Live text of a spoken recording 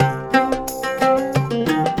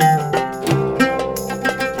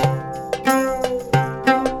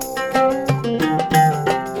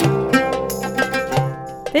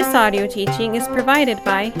audio teaching is provided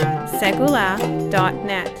by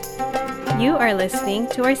Segula.net. You are listening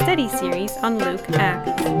to our study series on Luke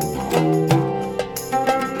Acts.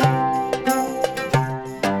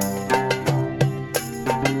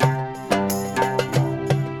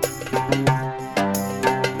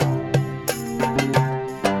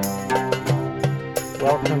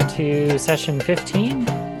 Welcome to session 15.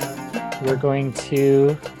 We're going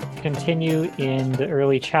to continue in the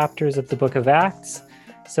early chapters of the book of Acts.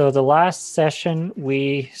 So the last session,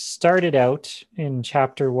 we started out in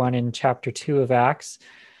chapter 1 and chapter 2 of Acts,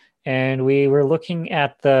 and we were looking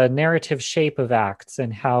at the narrative shape of Acts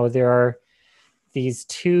and how there are these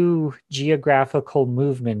two geographical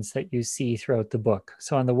movements that you see throughout the book.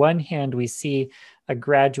 So on the one hand, we see a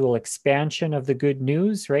gradual expansion of the good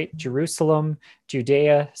news, right? Jerusalem,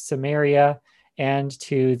 Judea, Samaria, and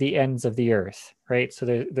to the ends of the earth, right? So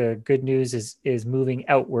the good news is moving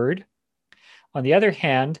outward. On the other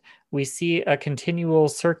hand, we see a continual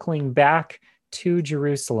circling back to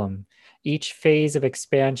Jerusalem. Each phase of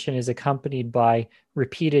expansion is accompanied by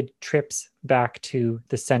repeated trips back to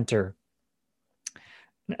the center.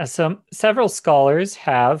 Several scholars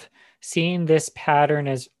have seen this pattern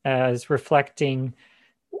as reflecting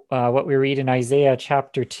what we read in Isaiah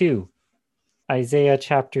chapter 2. Isaiah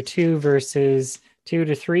chapter 2, verses 2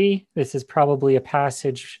 to 3. This is probably a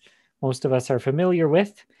passage most of us are familiar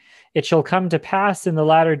with. It shall come to pass in the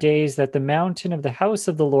latter days that the mountain of the house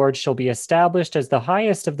of the Lord shall be established as the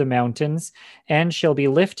highest of the mountains, and shall be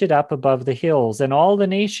lifted up above the hills, and all the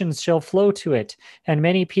nations shall flow to it. And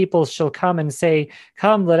many peoples shall come and say,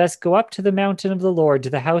 Come, let us go up to the mountain of the Lord, to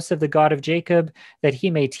the house of the God of Jacob, that he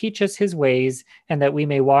may teach us his ways, and that we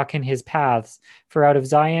may walk in his paths. For out of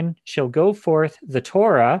Zion shall go forth the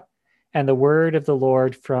Torah, and the word of the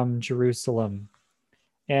Lord from Jerusalem.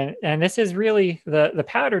 And this is really the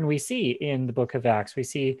pattern we see in the book of Acts. We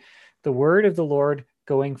see the word of the Lord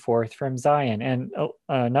going forth from Zion. And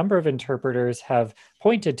a number of interpreters have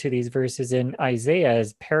pointed to these verses in Isaiah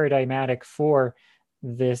as paradigmatic for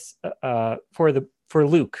this, for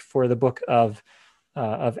Luke, for the book of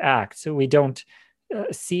Acts. So we don't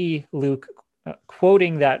see Luke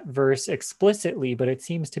quoting that verse explicitly, but it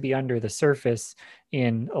seems to be under the surface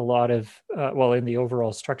in a lot of, in the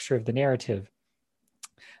overall structure of the narrative.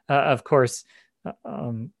 Of course,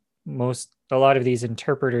 a lot of these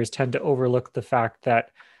interpreters tend to overlook the fact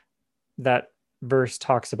that that verse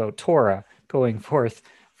talks about Torah going forth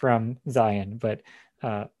from Zion. But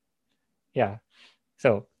so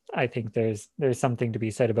I think there's something to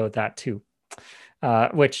be said about that too,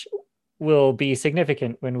 which will be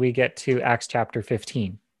significant when we get to Acts chapter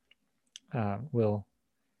 15. We'll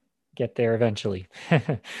get there eventually.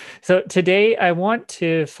 So today I want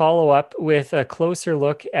to follow up with a closer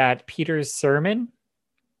look at Peter's sermon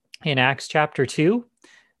in Acts chapter 2.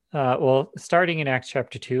 Starting in Acts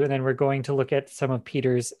chapter 2, and then we're going to look at some of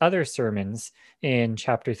Peter's other sermons in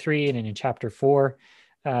chapter 3 and in chapter 4.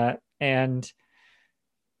 And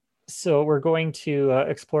so we're going to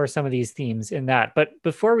explore some of these themes in that. But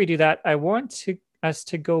before we do that, I want us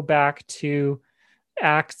to go back to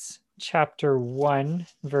Acts chapter 1,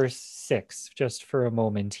 verse 6, just for a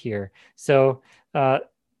moment here. So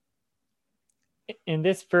in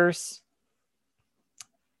this verse,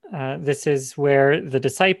 this is where the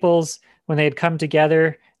disciples, when they had come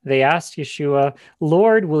together, they asked Yeshua,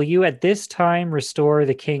 Lord, will you at this time restore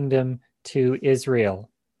the kingdom to Israel?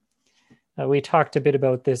 We talked a bit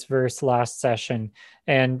about this verse last session,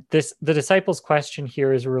 and the disciples' question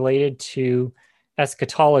here is related to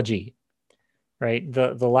eschatology. Right,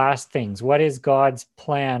 the last things. What is God's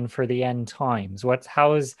plan for the end times?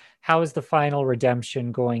 How is the final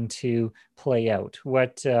redemption going to play out?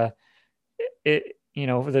 What the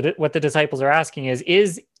disciples are asking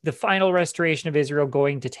is the final restoration of Israel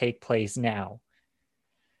going to take place now?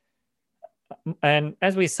 And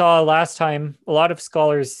as we saw last time, a lot of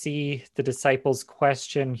scholars see the disciples'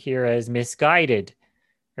 question here as misguided.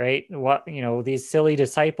 Right? These silly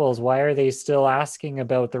disciples, why are they still asking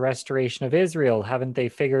about the restoration of Israel? Haven't they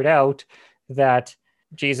figured out that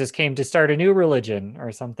Jesus came to start a new religion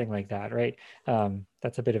or something like that, right?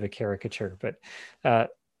 That's a bit of a caricature, but the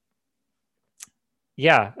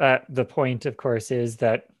point, of course, is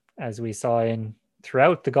that as we saw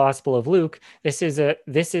throughout the Gospel of Luke, this is the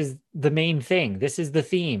main thing. This is the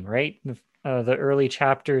theme, right? The early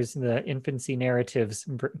chapters, the infancy narratives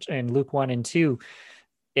in Luke 1 and 2,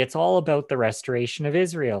 it's all about the restoration of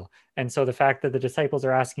Israel. And so the fact that the disciples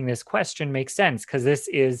are asking this question makes sense, because this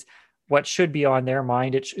is what should be on their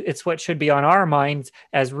mind. It's what should be on our minds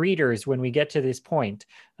as readers when we get to this point.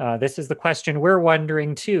 This is the question we're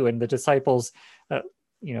wondering too. And the disciples,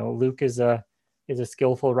 Luke is a is a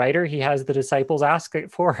skillful writer, he has the disciples ask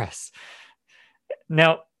it for us.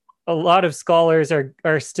 Now, a lot of scholars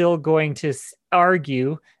are still going to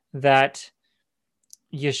argue that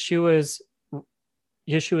Yeshua's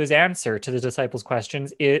answer to the disciples'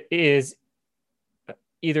 questions is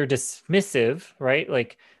either dismissive, right?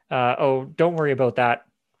 Like, oh, don't worry about that.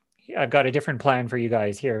 I've got a different plan for you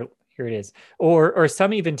guys. Here it is. Or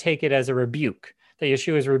some even take it as a rebuke, that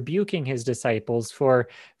Yeshua is rebuking his disciples for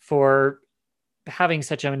having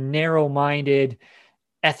such a narrow-minded,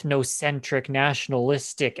 ethnocentric,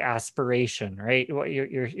 nationalistic aspiration, right?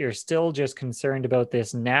 You're still just concerned about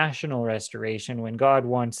this national restoration when God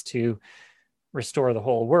wants to restore the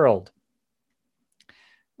whole world.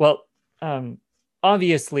 Well,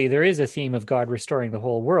 obviously, there is a theme of God restoring the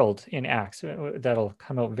whole world in Acts that'll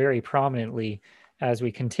come out very prominently as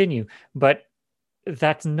we continue, but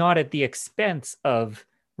that's not at the expense of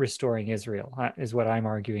restoring Israel, is what I'm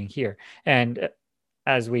arguing here. And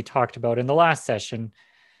as we talked about in the last session,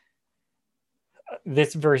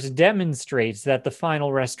 this verse demonstrates that the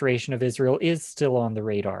final restoration of Israel is still on the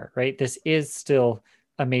radar, right? This is still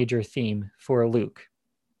a major theme for Luke.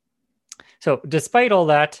 So despite all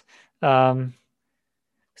that,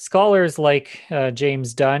 scholars like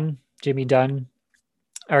Jimmy Dunn,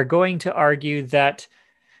 are going to argue that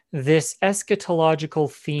this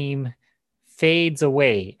eschatological theme fades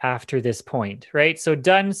away after this point, right? So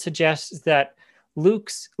Dunn suggests that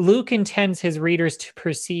Luke intends his readers to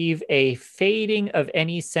perceive a fading of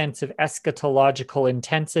any sense of eschatological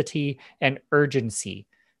intensity and urgency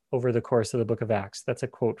over the course of the book of Acts. That's a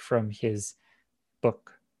quote from his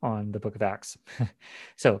book on the book of Acts.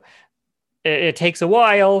 So it takes a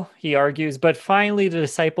while, he argues, but finally the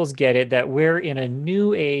disciples get it, that we're in a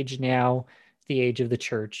new age now, the age of the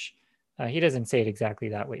church. He doesn't say it exactly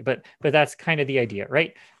that way, but that's kind of the idea,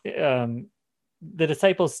 right? The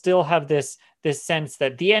disciples still have this sense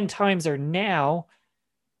that the end times are now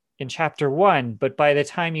in chapter 1, but by the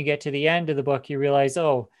time you get to the end of the book, you realize,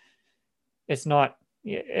 oh, it's not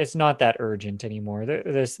that urgent anymore.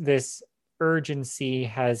 This urgency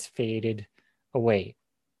has faded away.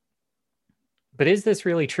 But is this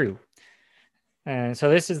really true? So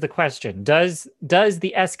this is the question. Does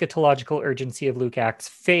the eschatological urgency of Luke Acts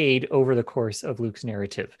fade over the course of Luke's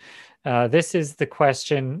narrative? This is the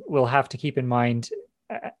question we'll have to keep in mind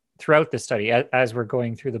throughout the study as we're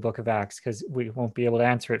going through the book of Acts, because we won't be able to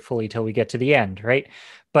answer it fully till we get to the end, right?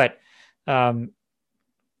 But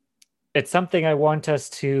it's something I want us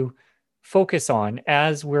to focus on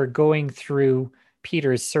as we're going through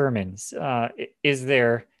Peter's sermons. Is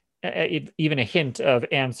there even a hint of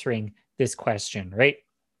answering this question, right?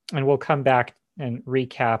 And we'll come back and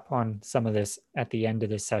recap on some of this at the end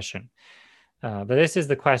of this session. But this is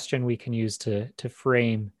the question we can use to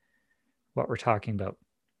frame what we're talking about.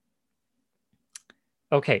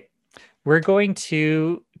 Okay, we're going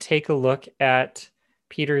to take a look at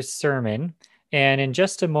Peter's sermon. And in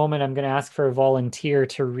just a moment, I'm going to ask for a volunteer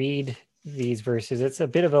to read these verses. It's a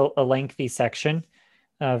bit of a lengthy section,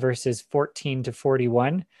 verses 14 to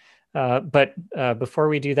 41. But before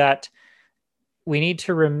we do that, we need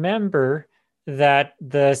to remember that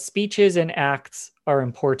the speeches and Acts are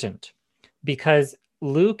important because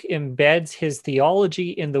Luke embeds his theology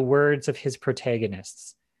in the words of his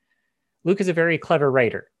protagonists. Luke is a very clever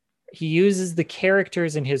writer. He uses the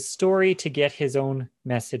characters in his story to get his own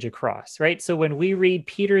message across, right? So when we read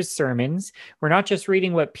Peter's sermons, we're not just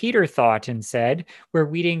reading what Peter thought and said, we're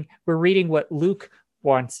reading what Luke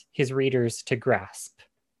wants his readers to grasp.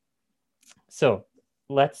 So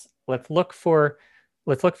let's look for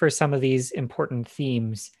some of these important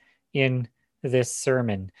themes in this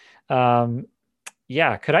sermon. Could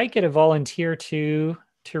I get a volunteer to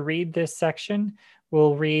read this section?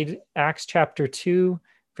 We'll read Acts chapter 2,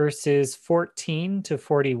 verses 14 to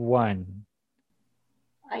 41.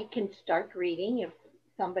 I can start reading if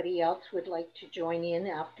somebody else would like to join in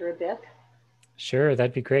after a bit. Sure,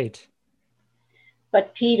 that'd be great.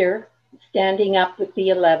 But Peter, standing up with the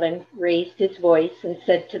 11, raised his voice and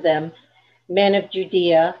said to them, "Men of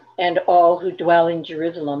Judea and all who dwell in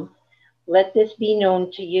Jerusalem, let this be known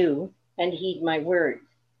to you and heed my words.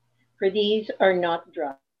 For these are not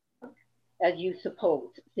drunk, as you suppose,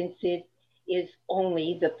 since it is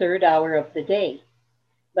only the 3rd hour of the day.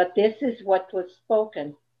 But this is what was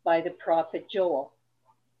spoken by the prophet Joel.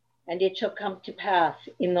 And it shall come to pass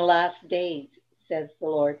in the last days, says the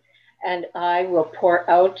Lord, and I will pour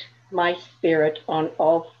out my spirit on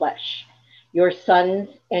all flesh. Your sons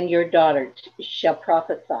and your daughters shall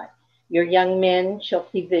prophesy. Your young men shall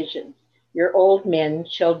see visions. Your old men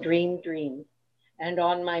shall dream dreams. And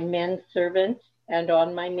on my men servants and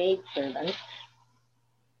on my maid servants,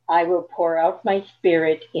 I will pour out my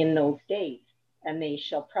spirit in those days, and they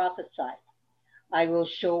shall prophesy. I will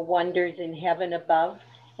show wonders in heaven above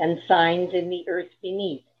and signs in the earth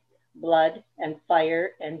beneath, blood and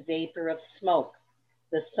fire and vapor of smoke.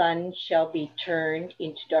 The sun shall be turned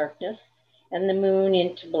into darkness and the moon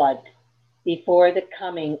into blood before the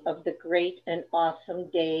coming of the great and awesome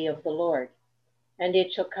day of the Lord. And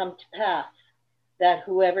it shall come to pass that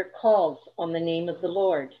whoever calls on the name of the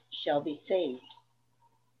Lord shall be saved.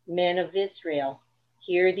 Men of Israel,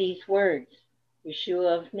 hear these words.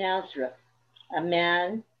 Yeshua of Nazareth, a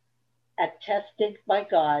man attested by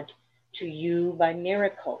God to you by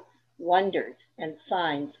miracles, wonders, and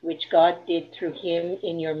signs which God did through him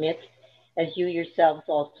in your midst, as you yourselves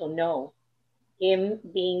also know. Him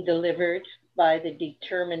being delivered by the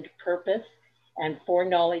determined purpose and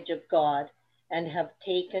foreknowledge of God, and have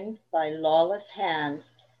taken by lawless hands,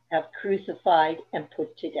 have crucified and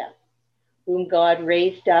put to death, whom God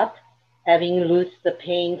raised up, having loosed the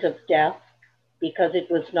pains of death, because it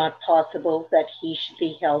was not possible that he should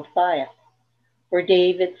be held by it. For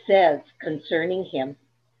David says concerning him,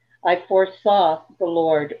 I foresaw the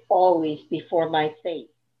Lord always before my face,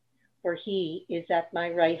 for he is at my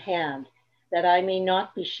right hand, that I may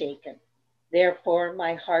not be shaken. Therefore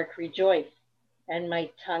my heart rejoiced, and my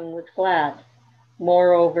tongue was glad.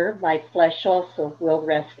 Moreover, my flesh also will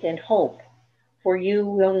rest in hope, for you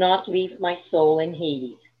will not leave my soul in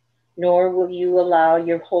Hades, nor will you allow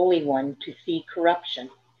your Holy One to see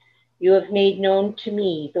corruption. You have made known to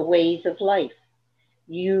me the ways of life.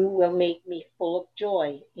 You will make me full of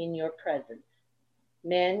joy in your presence.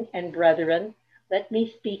 Men and brethren, let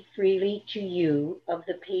me speak freely to you of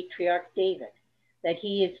the patriarch David, that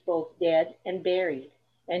he is both dead and buried,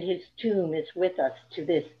 and his tomb is with us to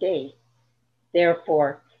this day.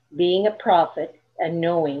 Therefore, being a prophet, and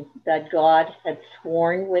knowing that God had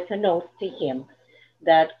sworn with an oath to him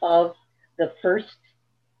that of the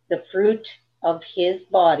fruit of his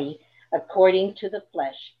body, according to the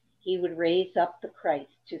flesh, he would raise up the Christ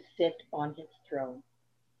to sit on his throne.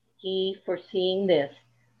 He, foreseeing this,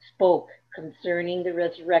 spoke concerning the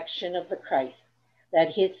resurrection of the Christ,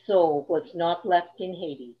 that his soul was not left in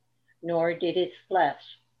Hades, nor did his flesh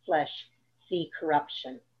see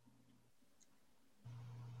corruption.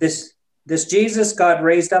 This Jesus God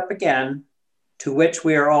raised up again, to which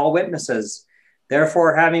we are all witnesses.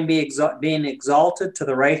 Therefore, having been exalted to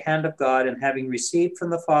the right hand of God, and having received from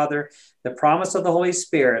the Father the promise of the Holy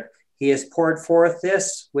Spirit, he has poured forth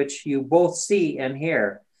this which you both see and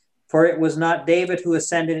hear. For it was not David who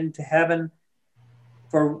ascended into heaven,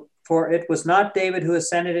 for it was not David who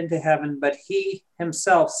ascended into heaven, but he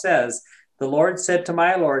himself says, the Lord said to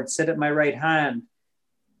my Lord, sit at my right hand,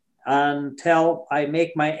 until I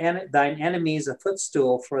make thine enemies a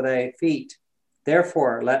footstool for thy feet.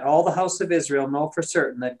 Therefore, let all the house of Israel know for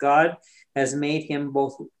certain that God has made him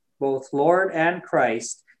both Lord and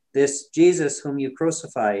Christ, this Jesus whom you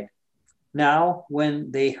crucified. Now,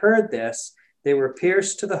 when they heard this, they were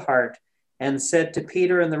pierced to the heart, and said to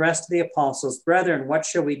Peter and the rest of the apostles, Brethren, what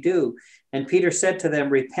shall we do? And Peter said to them,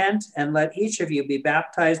 Repent, and let each of you be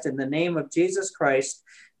baptized in the name of Jesus Christ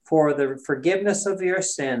for the forgiveness of your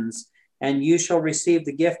sins, and you shall receive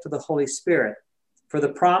the gift of the Holy Spirit. For the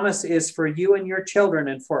promise is for you and your children,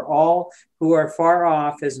 and for all who are far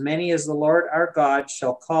off, as many as the Lord our God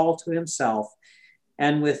shall call to himself.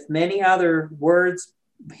 And with many other words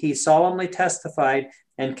he solemnly testified,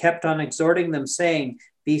 and kept on exhorting them, saying,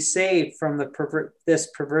 Be saved from this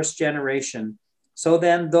perverse generation. So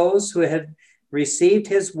then those who had received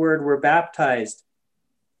his word were baptized,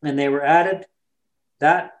 and they were added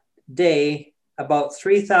that day about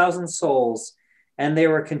 3,000 souls. And they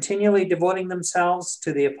were continually devoting themselves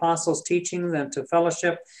to the apostles' teaching, and to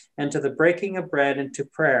fellowship, and to the breaking of bread, and to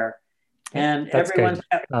prayer. And that's everyone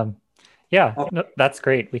good. No, that's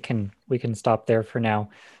great. We can stop there for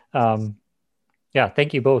now.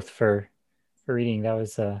 Thank you both for reading. That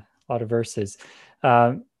was a lot of verses.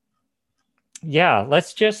 Let's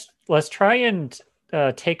try and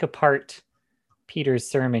take apart Peter's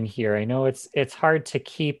sermon here. I know it's hard to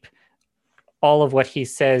keep all of what he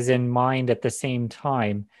says in mind at the same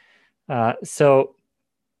time. So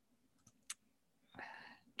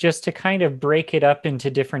just to kind of break it up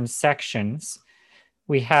into different sections,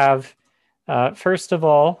 we have, first of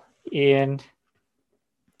all, in,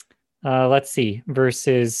 the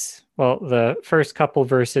first couple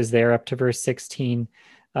verses there up to verse 16,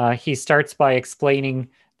 he starts by explaining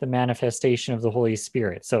the manifestation of the Holy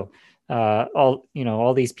Spirit. So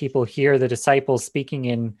all these people hear the disciples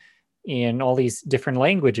speaking in all these different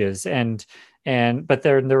languages, but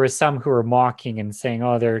there were some who were mocking and saying,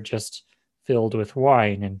 oh, they're just filled with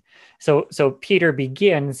wine. And so Peter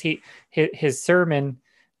begins, his sermon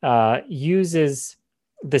uses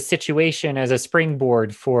the situation as a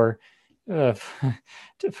springboard for a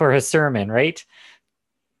sermon, right?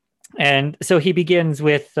 And so he begins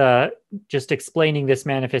with just explaining this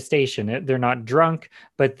manifestation. They're not drunk,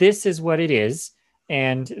 but this is what it is.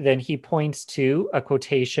 And then he points to a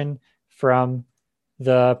quotation from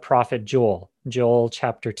the prophet Joel. Joel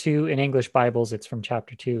chapter 2. In English Bibles, it's from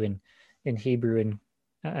chapter 2. In Hebrew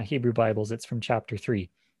Hebrew Bibles, it's from chapter 3.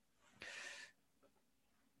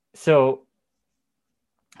 So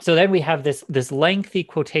then we have this lengthy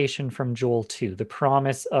quotation from Joel 2, the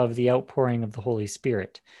promise of the outpouring of the Holy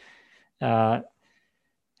Spirit.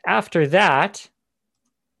 After that,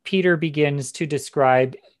 Peter begins to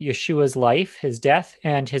describe Yeshua's life, his death,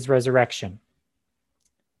 and his resurrection.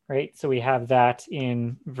 Right? So we have that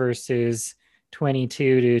in verses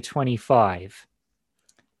 22 to 25,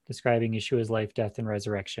 describing Yeshua's life, death, and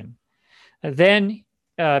resurrection. Then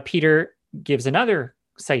Peter gives another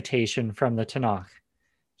citation from the Tanakh.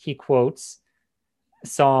 He quotes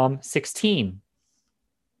Psalm 16.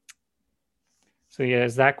 So he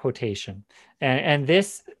has that quotation. And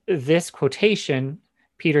this quotation,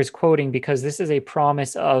 Peter's quoting because this is a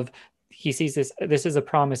promise of, he sees this is a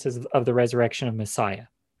promise of the resurrection of Messiah.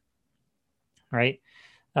 Right?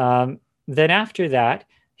 Then after that,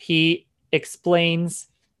 he explains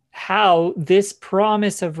how this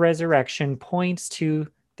promise of resurrection points to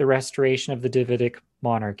the restoration of the Davidic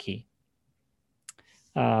monarchy.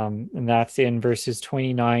 And that's in verses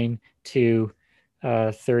 29 to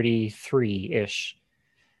 33-ish.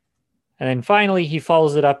 And then finally, he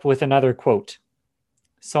follows it up with another quote,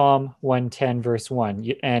 Psalm 110, verse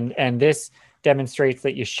 1. And this demonstrates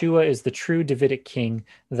that Yeshua is the true Davidic king,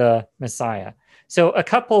 the Messiah. So a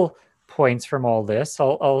couple points from all this.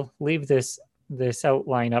 I'll leave this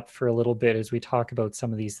outline up for a little bit as we talk about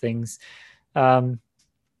some of these things. Note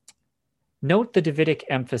the Davidic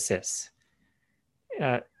emphasis.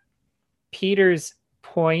 Peter's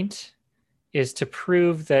point is to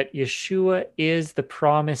prove that Yeshua is the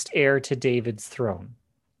promised heir to David's throne.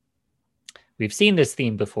 We've seen this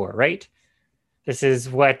theme before, right? This is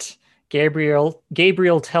what Gabriel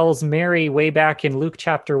tells Mary way back in Luke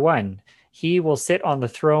chapter 1. He will sit on the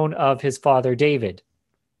throne of his father David.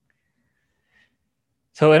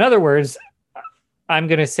 So in other words, I'm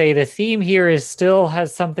going to say the theme here still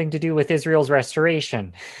has something to do with Israel's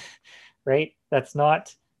restoration, right? That's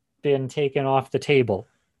not been taken off the table.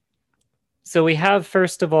 So we have,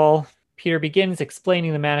 first of all, Peter begins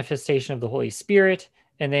explaining the manifestation of the Holy Spirit,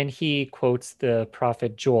 and then he quotes the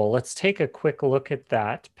prophet Joel. Let's take a quick look at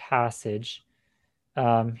that passage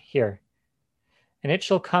here. And it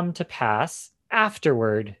shall come to pass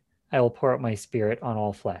afterward, I will pour out my spirit on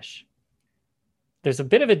all flesh. There's a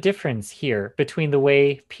bit of a difference here between the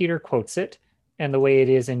way Peter quotes it and the way it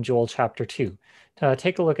is in Joel chapter 2.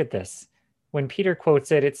 Take a look at this. When Peter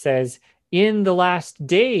quotes it, it says, in the last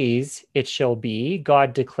days it shall be,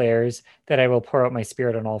 God declares, that I will pour out my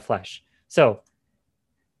spirit on all flesh. So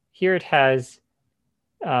here it has,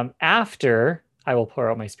 after I will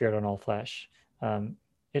pour out my spirit on all flesh.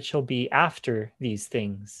 It shall be after these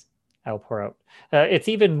things I will pour out. It's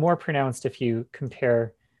even more pronounced if you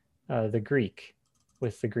compare the Greek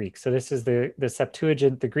with the Greek. So this is the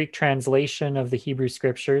Septuagint, the Greek translation of the Hebrew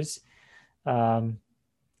scriptures.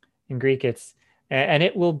 In Greek, and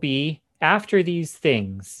it will be after these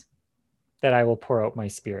things that I will pour out my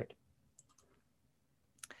spirit.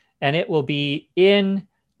 And it will be in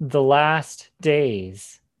the last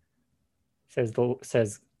days,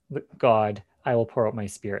 says God, I will pour out my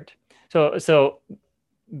spirit. So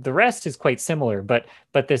the rest is quite similar, but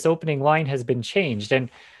this opening line has been changed. And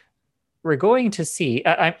we're going to see,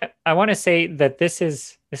 I want to say that this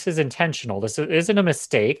is intentional. This isn't a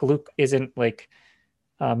mistake. Luke isn't like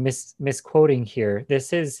misquoting here.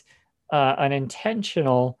 This is an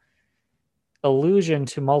intentional allusion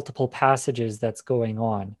to multiple passages that's going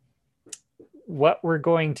on. What we're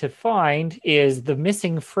going to find is the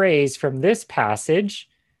missing phrase from this passage,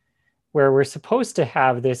 where we're supposed to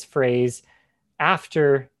have this phrase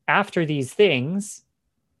after these things.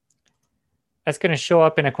 That's going to show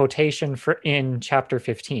up in a quotation in chapter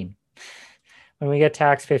 15. When we get to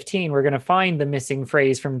Acts 15, we're going to find the missing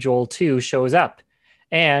phrase from Joel 2 shows up.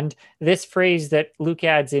 And this phrase that Luke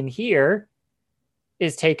adds in here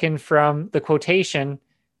is taken from the quotation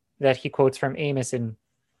that he quotes from Amos in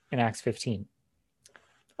Acts 15.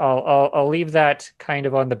 I'll leave that kind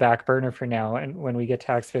of on the back burner for now. And when we get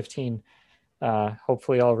to Acts 15,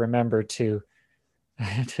 hopefully I'll remember to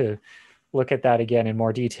look at that again in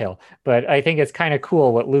more detail. But I think it's kind of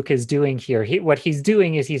cool what Luke is doing here. What he's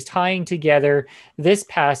doing is he's tying together this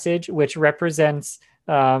passage, which represents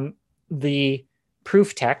the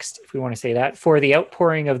proof text, if we want to say that, for the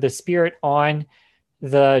outpouring of the Spirit on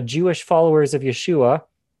the Jewish followers of Yeshua.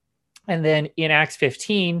 And then in Acts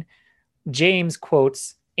 15, James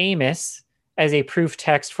quotes Amos as a proof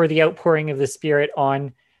text for the outpouring of the Spirit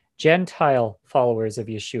on Gentile followers of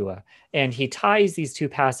Yeshua. And he ties these two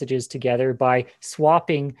passages together by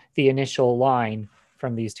swapping the initial line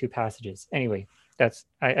from these two passages. Anyway,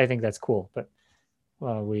 I think that's cool, but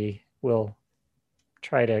we will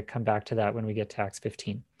try to come back to that when we get to Acts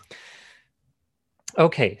 15.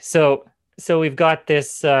 Okay, so we've got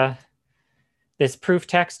this this proof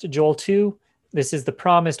text, Joel 2. This is the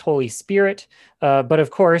promised Holy Spirit, but of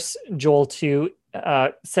course, Joel 2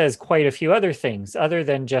 says quite a few other things other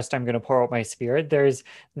than just I'm going to pour out my Spirit. There's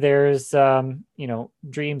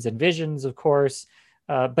dreams and visions, of course,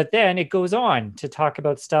 but then it goes on to talk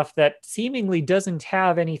about stuff that seemingly doesn't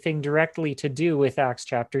have anything directly to do with Acts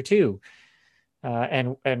chapter 2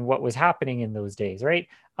 and what was happening in those days, right?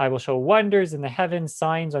 I will show wonders in the heavens,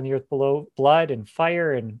 signs on the earth below, blood and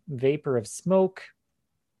fire and vapor of smoke.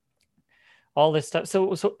 All this stuff.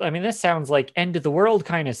 So I mean, this sounds like end of the world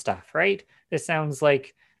kind of stuff, right? This sounds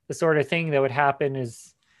like the sort of thing that would happen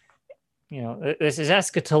is, this is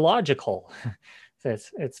eschatological.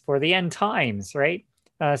 It's for the end times, right?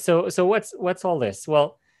 So what's all this?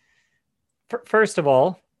 Well, first of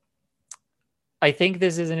all, I think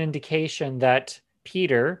this is an indication that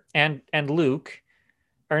Peter and Luke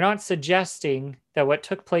are not suggesting that what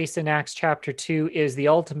took place in Acts chapter 2 is the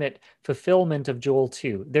ultimate fulfillment of Joel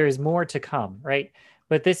 2. There is more to come, right?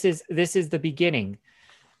 But this is the beginning.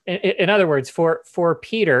 In other words, for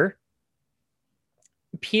Peter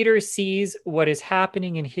sees what is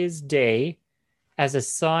happening in his day as a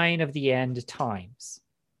sign of the end times.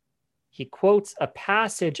 He quotes a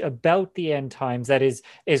passage about the end times that is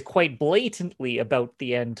quite blatantly about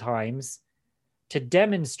the end times to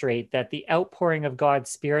demonstrate that the outpouring of God's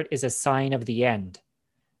Spirit is a sign of the end.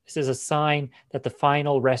 This is a sign that the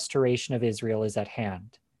final restoration of Israel is at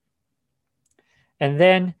hand. And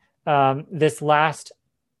then the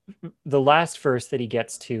last verse that he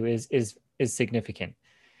gets to is significant.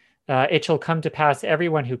 It shall come to pass,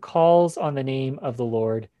 everyone who calls on the name of the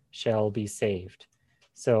Lord shall be saved.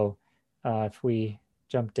 So if we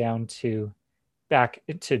jump down back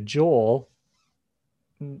to Joel,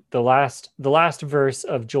 the last verse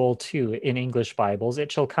of Joel 2 in English Bibles,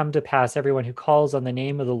 it shall come to pass, everyone who calls on the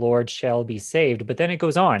name of the Lord shall be saved. But then it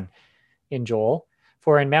goes on in Joel,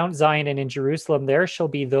 for in Mount Zion and in Jerusalem there shall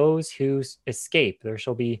be those who escape. There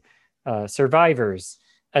shall be survivors,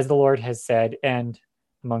 as the Lord has said, and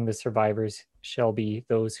among the survivors shall be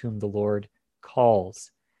those whom the Lord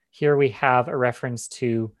calls. Here we have a reference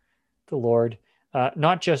to the Lord,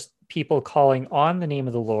 not just people calling on the name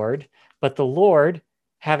of the Lord, but the Lord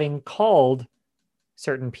having called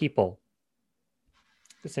certain people.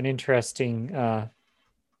 It's an interesting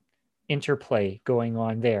interplay going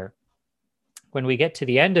on there. When we get to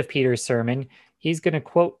the end of Peter's sermon, he's going to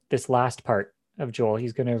quote this last part of Joel.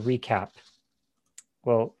 He's going to recap.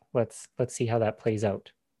 Well, let's see how that plays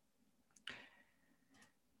out.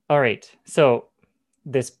 All right, so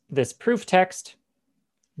this proof text,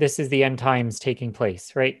 this is the end times taking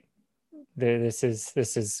place, right? This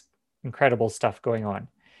is incredible stuff going on.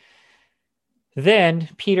 Then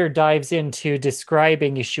Peter dives into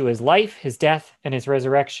describing Yeshua's life, his death, and his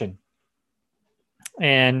resurrection.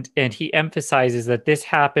 And he emphasizes that this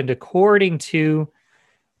happened according to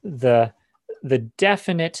the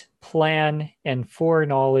definite plan and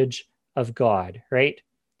foreknowledge of God, right?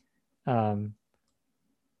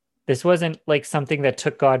 This wasn't like something that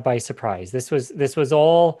took God by surprise. This was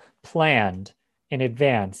all planned in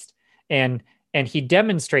advance. And he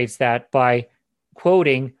demonstrates that by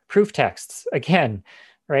quoting proof texts again,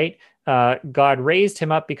 right? God raised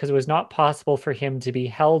him up because it was not possible for him to be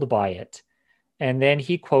held by it. And then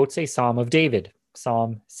he quotes a Psalm of David,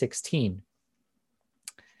 Psalm 16.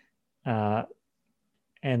 And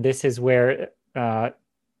this is where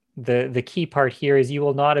the key part here is, you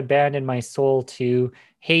will not abandon my soul to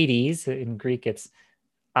Hades. In Greek, it's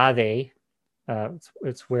ade.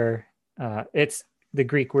 It's where it's the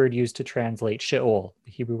Greek word used to translate Sheol,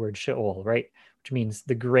 the Hebrew word Sheol, right? Which means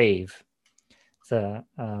the grave. It's a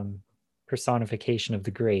personification of the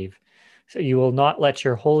grave. So you will not let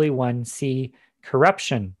your Holy One see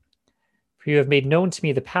corruption. For you have made known to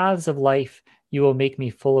me the paths of life. You will make me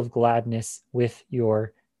full of gladness with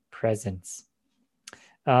your presence.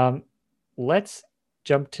 Let's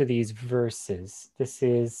jump to these verses. This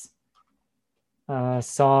is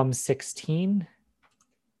Psalm 16.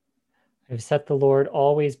 I've set the Lord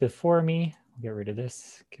always before me. I'll get rid of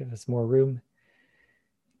this, give us more room.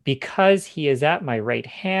 Because he is at my right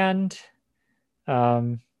hand,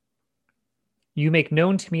 you make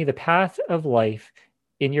known to me the path of life.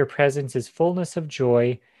 In your presence is fullness of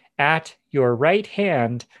joy. At your right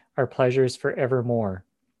hand are pleasures forevermore.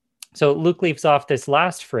 So Luke leaves off this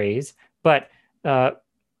last phrase, but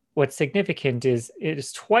what's significant is it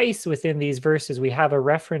is twice within these verses we have a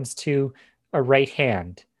reference to a right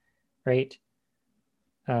hand, right?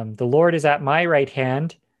 The Lord is at my right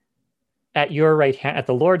hand. At your right hand, at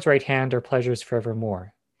the Lord's right hand are pleasures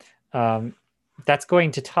forevermore. That's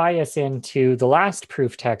going to tie us into the last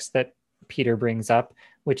proof text that Peter brings up,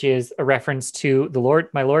 which is a reference to the Lord.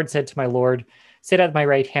 My Lord said to my Lord, sit at my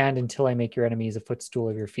right hand until I make your enemies a footstool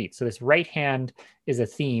of your feet. So this right hand is a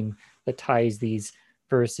theme that ties these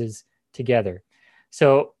verses together.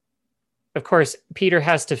 So, of course, Peter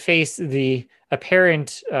has to face the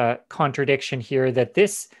apparent contradiction here that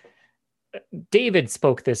David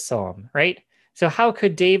spoke this psalm, right? So how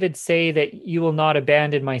could David say that you will not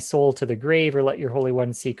abandon my soul to the grave or let your Holy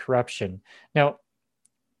One see corruption? Now,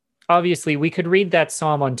 obviously, we could read that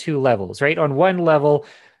psalm on two levels, right? On one level,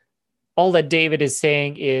 all that David is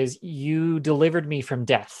saying is, you delivered me from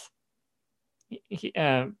death.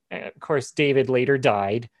 Of course, David later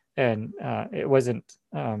died, and it wasn't,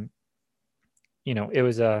 it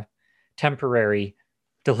was a temporary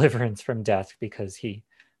deliverance from death because he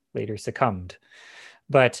later succumbed.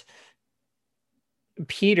 But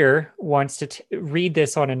Peter wants to read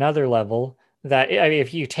this on another level, that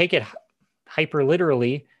if you take it hyper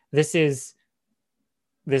literally, this is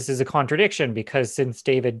a contradiction, because since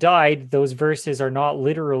David died, those verses are not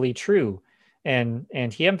literally true. And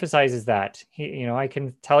he emphasizes that. I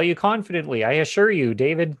can tell you confidently, I assure you,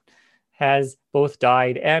 David has both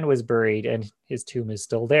died and was buried, and his tomb is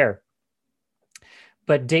still there.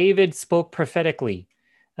 But David spoke prophetically,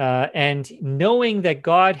 and knowing that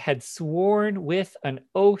God had sworn with an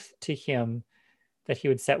oath to him that he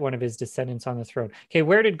would set one of his descendants on the throne. Okay,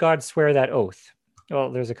 where did God swear that oath?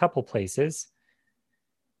 Well, there's a couple places.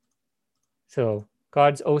 So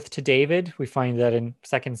God's oath to David, we find that in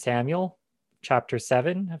 2 Samuel chapter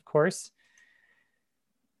 7, of course.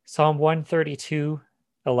 Psalm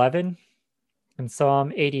 132:11 and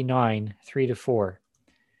Psalm 89, 3-4.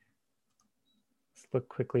 Look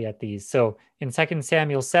quickly at these. So in 2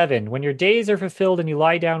 Samuel 7, when your days are fulfilled and you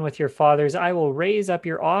lie down with your fathers, I will raise up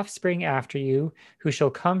your offspring after you, who shall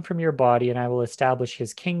come from your body, and I will establish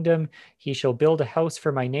his kingdom. He shall build a house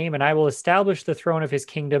for my name, and I will establish the throne of his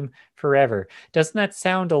kingdom forever. Doesn't that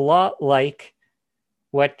sound a lot like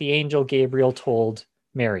what the angel Gabriel told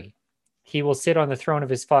Mary? He will sit on the throne of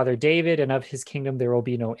his father David, and of his kingdom there will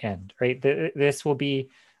be no end, right? This will be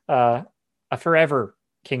a forever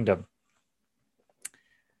kingdom.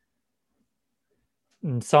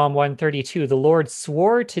 In Psalm 132, the Lord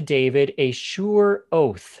swore to David a sure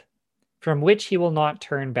oath from which he will not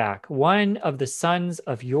turn back. One of the sons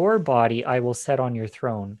of your body I will set on your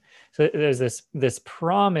throne. So there's this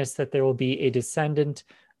promise that there will be a descendant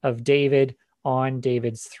of David on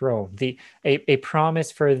David's throne, a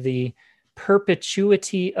promise for the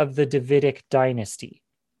perpetuity of the Davidic dynasty,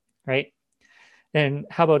 right? And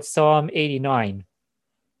how about Psalm 89?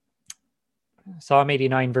 Psalm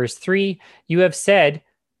 89, verse 3, you have said,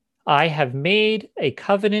 I have made a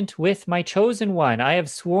covenant with my chosen one. I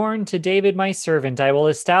have sworn to David, my servant, I will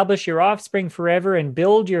establish your offspring forever and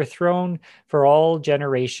build your throne for all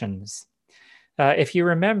generations. If you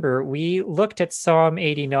remember, we looked at Psalm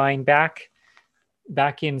 89 back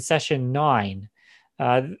in session 9.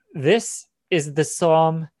 This is the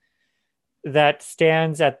psalm that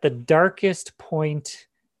stands at the darkest point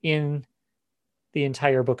in the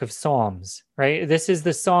entire book of Psalms, right? This is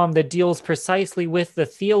the psalm that deals precisely with the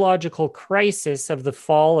theological crisis of the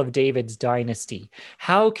fall of David's dynasty.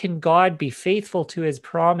 How can God be faithful to his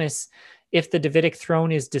promise if the Davidic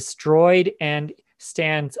throne is destroyed and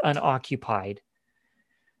stands unoccupied?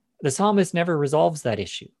 The psalmist never resolves that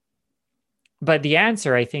issue. But the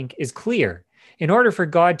answer, I think, is clear. In order for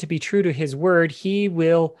God to be true to his word, he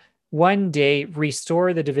will one day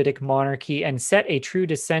restore the Davidic monarchy and set a true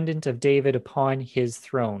descendant of David upon his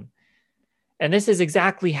throne. And this is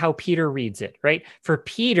exactly how Peter reads it, right? For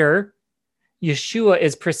Peter, Yeshua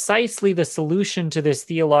is precisely the solution to this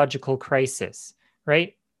theological crisis,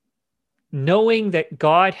 right? Knowing that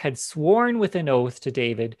God had sworn with an oath to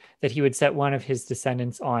David that he would set one of his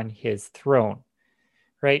descendants on his throne,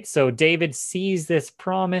 right? So David sees this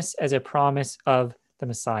promise as a promise of the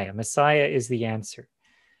Messiah. Messiah is the answer.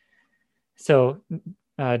 So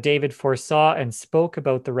David foresaw and spoke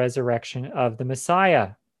about the resurrection of the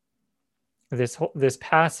Messiah. This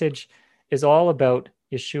passage is all about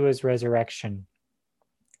Yeshua's resurrection.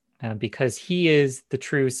 Because he is the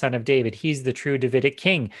true son of David. He's the true Davidic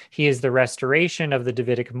king. He is the restoration of the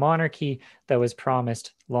Davidic monarchy that was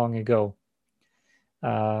promised long ago.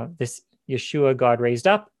 This Yeshua God raised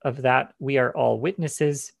up, of that we are all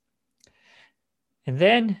witnesses. And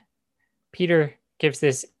then Peter gives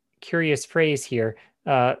this curious phrase here,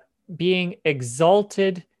 being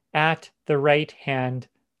exalted at the right hand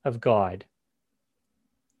of God.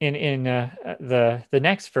 In the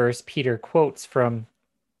next verse, Peter quotes from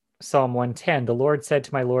Psalm 110, the Lord said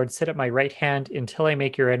to my Lord, sit at my right hand until I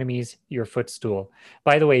make your enemies your footstool.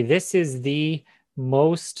 By the way, this is the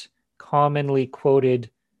most commonly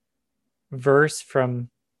quoted verse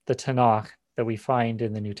from the Tanakh that we find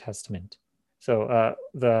in the New Testament. So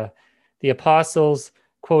the apostles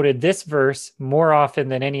quoted this verse more often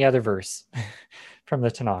than any other verse from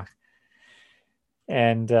the Tanakh,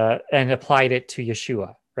 and applied it to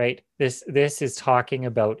Yeshua, right? This is talking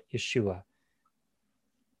about Yeshua.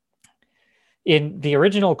 In the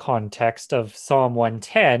original context of Psalm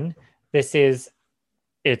 110,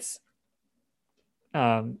 it's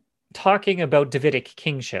talking about Davidic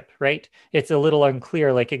kingship, right? It's a little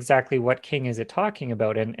unclear, like exactly what king is it talking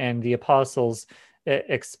about, and the apostles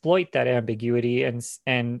exploit that ambiguity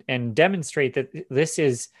and demonstrate that this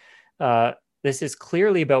is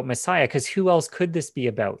clearly about Messiah, because who else could this be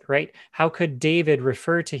about, right? How could David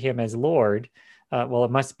refer to him as Lord? Well,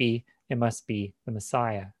 it must be the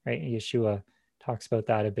Messiah, right? Yeshua talks about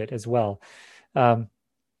that a bit as well. But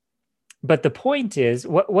the point is,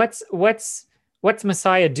 what's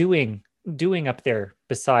Messiah doing up there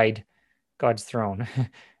beside God's throne,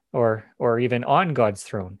 or even on God's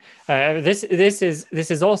throne? This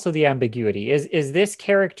is also the ambiguity. Is this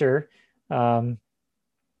character,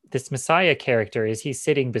 this Messiah character, is he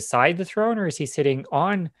sitting beside the throne, or is he sitting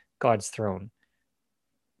on God's throne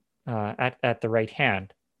at the right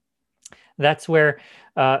hand? That's where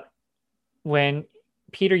when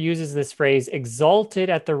Peter uses this phrase, exalted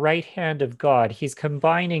at the right hand of God, he's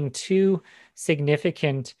combining two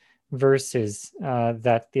significant verses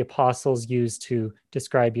that the apostles use to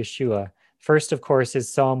describe Yeshua. First, of course,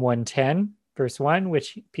 is Psalm 110, verse 1,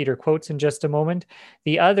 which Peter quotes in just a moment.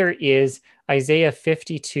 The other is Isaiah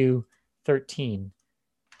 52, 13.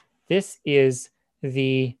 This is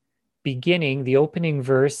the beginning, the opening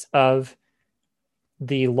verse of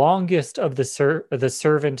the longest of the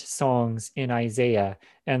servant songs in Isaiah,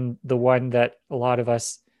 and the one that a lot of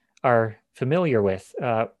us are familiar with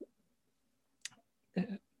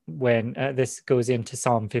when this goes into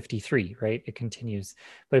Psalm 53, right? It continues,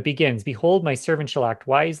 but it begins, behold, my servant shall act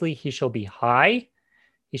wisely. He shall be high.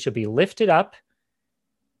 He shall be lifted up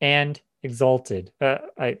and exalted.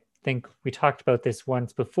 I think we talked about this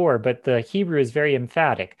once before, but the Hebrew is very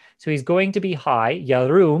emphatic. So he's going to be high,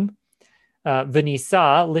 yarum,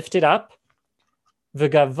 Venisa, lifted up,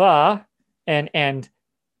 V'gava, and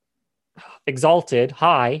exalted,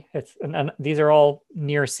 high. These are all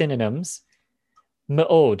near synonyms.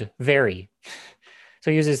 Me'od, very. So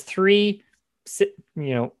he uses three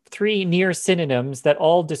near synonyms that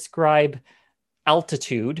all describe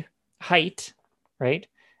altitude, height, right?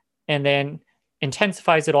 And then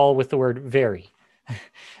intensifies it all with the word very.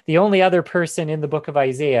 The only other person in the book of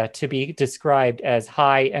Isaiah to be described as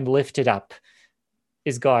high and lifted up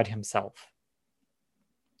is God himself.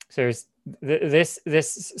 So there's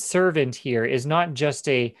this servant here is not just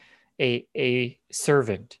a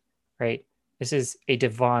servant, right? This is a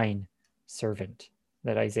divine servant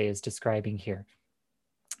that Isaiah is describing here.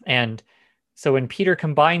 And so when Peter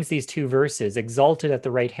combines these two verses, exalted at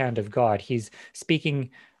the right hand of God, he's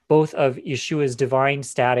speaking both of Yeshua's divine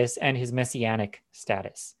status and his messianic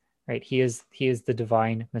status, right? He is the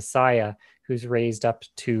divine Messiah who's raised up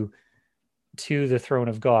to the throne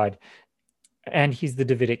of God, and he's the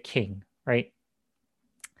Davidic king, right?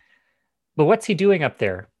 But what's he doing up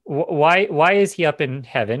there? Why is he up in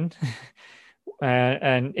heaven?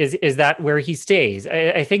 And is that where he stays?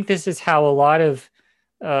 I think this is how a lot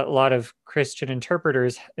of Christian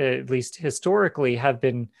interpreters, at least historically, have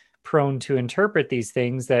been prone to interpret these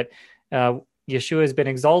things, that Yeshua has been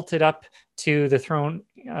exalted up to the throne,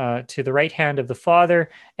 to the right hand of the Father,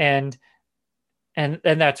 and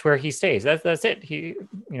that's where he stays. That's it. He's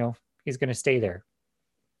going to stay there.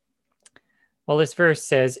 Well, this verse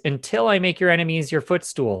says, until I make your enemies your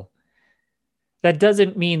footstool. That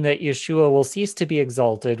doesn't mean that Yeshua will cease to be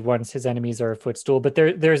exalted once his enemies are a footstool, but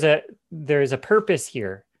there's a purpose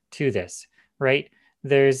here to this, right?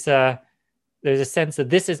 There's a sense that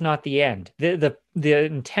this is not the end. The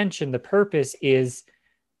intention, the purpose is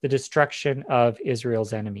the destruction of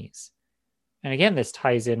Israel's enemies. And again, this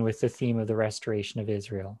ties in with the theme of the restoration of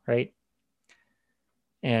Israel, right?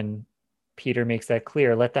 And Peter makes that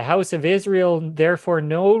clear. Let the house of Israel therefore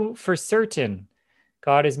know for certain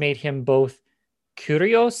God has made him both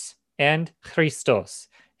Kyrios and Christos.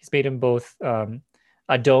 He's made him both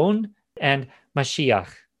Adon and Mashiach,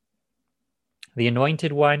 the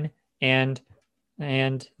anointed one and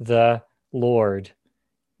the Lord,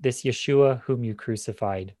 this Yeshua whom you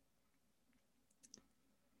crucified.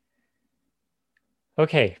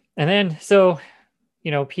 Okay, and then so,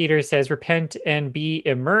 Peter says, repent and be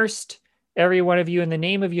immersed, every one of you, in the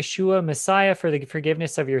name of Yeshua, Messiah, for the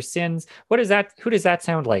forgiveness of your sins. What is that? Who does that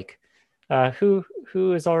sound like? Who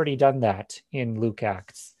has already done that in Luke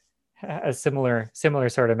Acts? A similar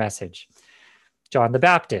sort of message. John the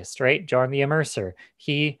Baptist, right? John the Immerser.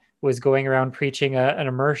 He was going around preaching an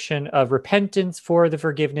immersion of repentance for the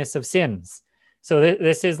forgiveness of sins. So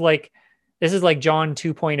this is like John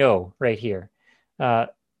 2.0 right here.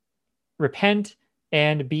 Repent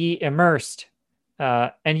and be immersed,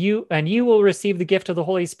 and you will receive the gift of the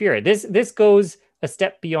Holy Spirit. This goes a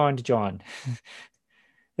step beyond John.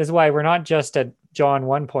 This is why we're not just at John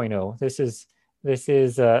 1.0. This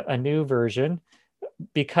is a new version,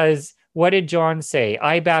 because what did John say?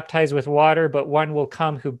 I baptize with water, but one will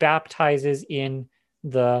come who baptizes in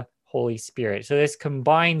the Holy Spirit. So this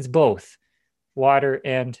combines both water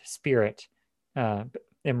and spirit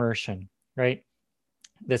immersion, right?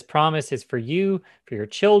 This promise is for you, for your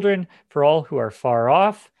children, for all who are far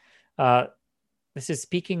off. This is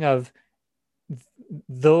speaking of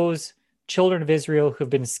those children of Israel who've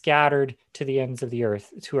been scattered to the ends of the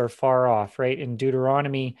earth, who are far off, right? In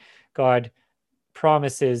Deuteronomy, God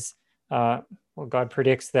promises, God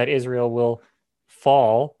predicts that Israel will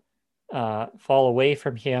fall away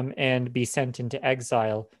from him and be sent into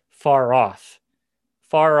exile far off.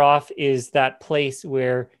 Far off is that place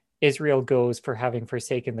where Israel goes for having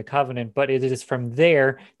forsaken the covenant, but it is from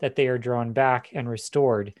there that they are drawn back and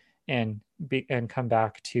restored and come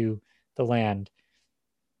back to the land.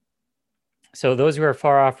 So those who are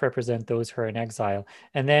far off represent those who are in exile.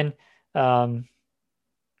 And then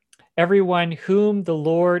everyone whom the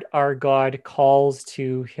Lord our God calls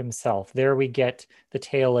to himself. There we get the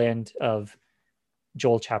tail end of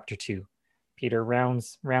Joel chapter 2. Peter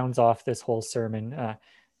rounds off this whole sermon.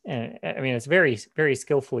 And I mean, it's very, very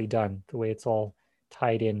skillfully done, the way it's all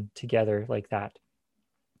tied in together like that.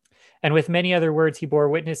 And with many other words, he bore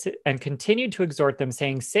witness and continued to exhort them,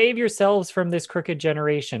 saying, save yourselves from this crooked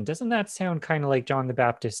generation. Doesn't that sound kind of like John the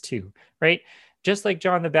Baptist too, right? Just like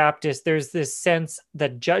John the Baptist, there's this sense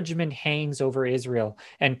that judgment hangs over Israel.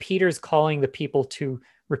 And Peter's calling the people to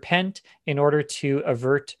repent in order to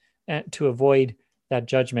avoid that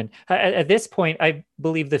judgment. At this point, I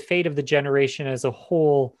believe the fate of the generation as a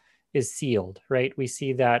whole is sealed, right? We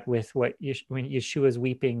see that with when Yeshua is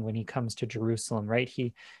weeping when he comes to Jerusalem, right?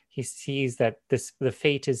 He sees that the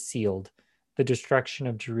fate is sealed. The destruction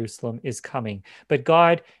of Jerusalem is coming. But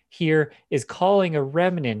God here is calling a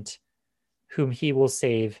remnant whom he will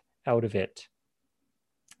save out of it,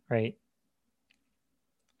 right?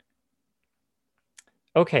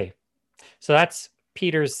 Okay, so that's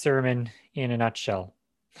Peter's sermon in a nutshell.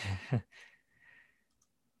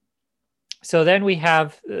 So then we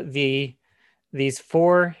have these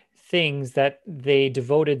four things that they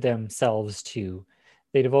devoted themselves to.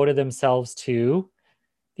 They devoted themselves to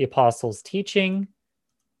the apostles' teaching,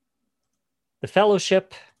 the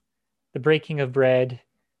fellowship, the breaking of bread,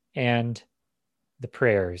 and the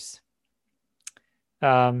prayers.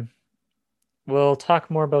 We'll talk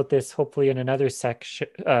more about this hopefully in another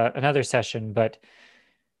session, but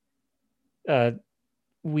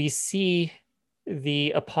we see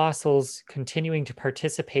the apostles continuing to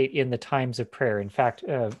participate in the times of prayer. In fact,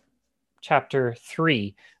 chapter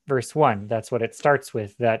 3, verse 1, that's what it starts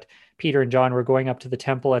with, that Peter and John were going up to the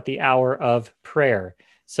temple at the hour of prayer.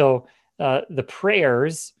 So the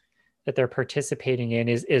prayers that they're participating in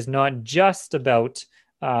is not just about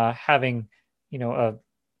having,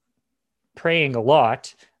 praying a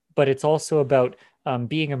lot, but it's also about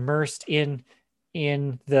being immersed in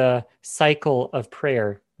the cycle of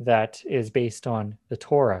prayer that is based on the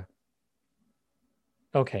Torah.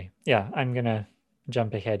 Okay, yeah, I'm going to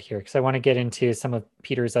jump ahead here because I want to get into some of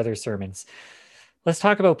Peter's other sermons. Let's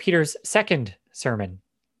talk about Peter's second sermon.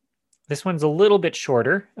 This one's a little bit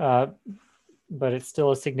shorter, but it's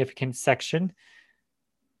still a significant section.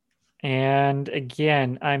 And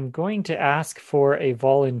again, I'm going to ask for a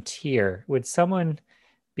volunteer. Would someone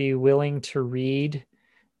be willing to read?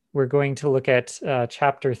 We're going to look at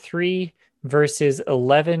chapter 3, verses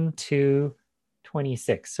 11 to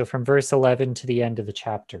 26. So from verse 11 to the end of the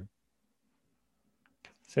chapter.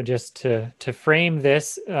 So just to frame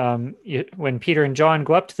this, when Peter and John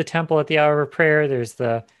go up to the temple at the hour of prayer, there's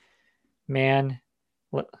the lame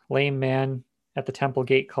man at the temple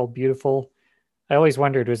gate called Beautiful. I always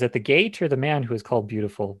wondered, was it the gate or the man who was called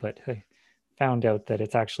Beautiful? But I found out that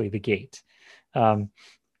it's actually the gate. And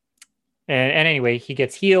anyway, he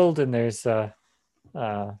gets healed, and there's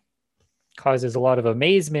causes a lot of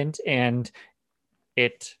amazement, and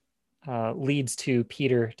it leads to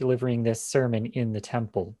Peter delivering this sermon in the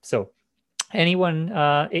temple. So anyone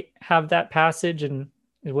have that passage and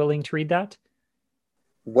is willing to read that?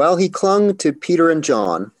 While he clung to Peter and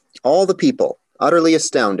John, all the people, utterly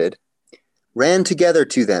astounded, ran together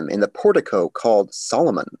to them in the portico called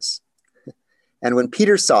Solomon's. And when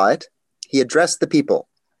Peter saw it, he addressed the people.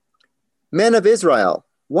 Men of Israel,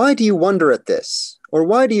 why do you wonder at this? Or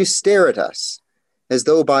why do you stare at us, as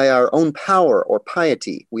though by our own power or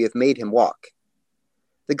piety we have made him walk?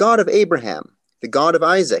 The God of Abraham, the God of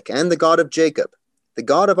Isaac, and the God of Jacob, the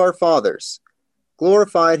God of our fathers,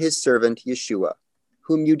 glorified his servant Yeshua,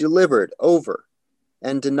 whom you delivered over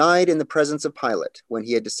and denied in the presence of Pilate when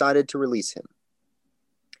he had decided to release him.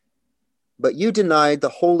 But you denied the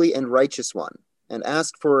holy and righteous one, and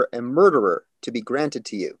asked for a murderer to be granted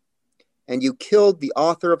to you, and you killed the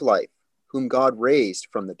author of life, whom God raised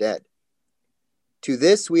from the dead. To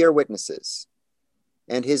this we are witnesses,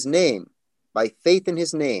 and his name, by faith in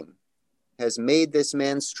his name, has made this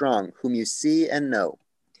man strong, whom you see and know,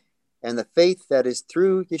 and the faith that is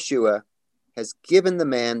through Yeshua has given the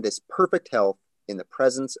man this perfect health in the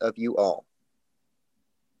presence of you all.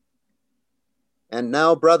 And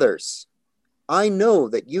now, brothers, I know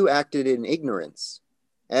that you acted in ignorance,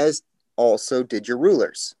 as also did your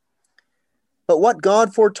rulers. But what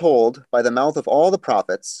God foretold by the mouth of all the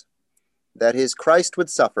prophets, that his Christ would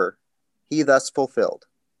suffer, he thus fulfilled.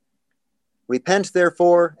 Repent,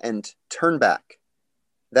 therefore, and turn back,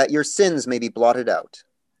 that your sins may be blotted out,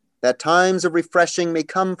 that times of refreshing may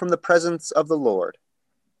come from the presence of the Lord,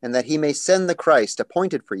 and that he may send the Christ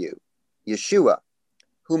appointed for you, Yeshua,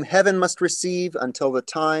 whom heaven must receive until the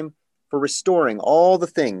time for restoring all the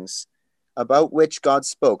things about which God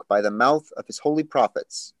spoke by the mouth of his holy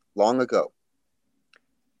prophets long ago.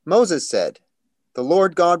 Moses said, the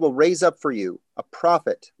Lord God will raise up for you a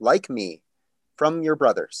prophet like me from your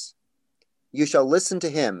brothers. You shall listen to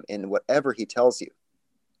him in whatever he tells you.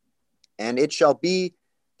 And it shall be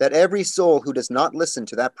that every soul who does not listen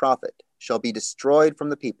to that prophet shall be destroyed from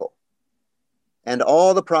the people. And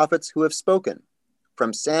all the prophets who have spoken,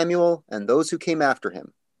 from Samuel and those who came after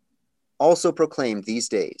him, also proclaimed these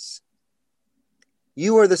days.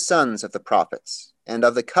 You are the sons of the prophets, and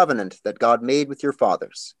of the covenant that God made with your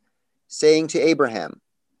fathers, saying to Abraham,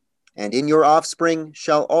 and in your offspring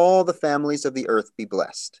shall all the families of the earth be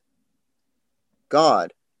blessed.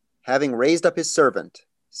 God, having raised up his servant,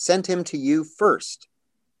 sent him to you first,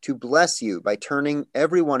 to bless you by turning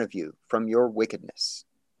every one of you from your wickedness.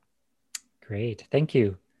 Great, thank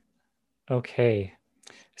you. Okay,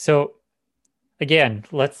 so again,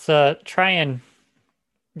 let's try and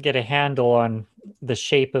get a handle on the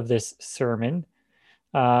shape of this sermon.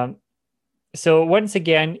 So once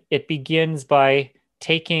again, it begins by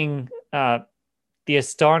taking the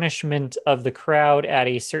astonishment of the crowd at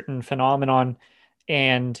a certain phenomenon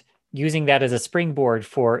and using that as a springboard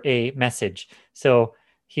for a message. So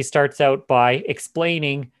he starts out by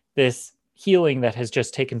explaining this healing that has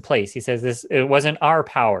just taken place. He says it wasn't our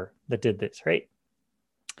power that did this, right?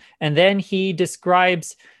 And then he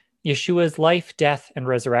describes Yeshua's life, death, and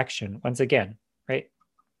resurrection once again, right?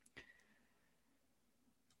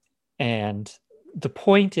 And the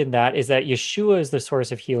point in that is that Yeshua is the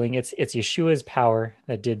source of healing. It's Yeshua's power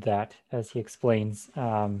that did that, as he explains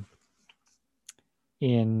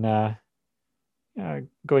in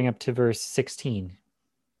going up to verse 16.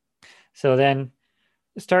 So then,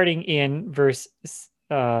 starting in verse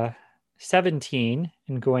 17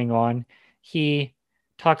 and going on, he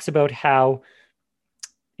talks about how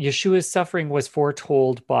Yeshua's suffering was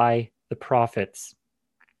foretold by the prophets.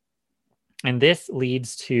 And this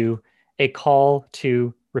leads to a call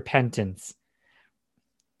to repentance.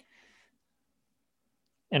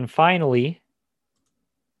 And finally,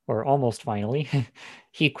 or almost finally,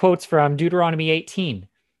 he quotes from Deuteronomy 18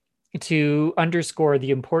 to underscore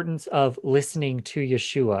the importance of listening to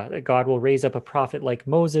Yeshua, that God will raise up a prophet like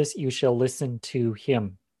Moses, you shall listen to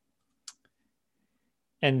him.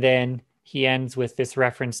 And then he ends with this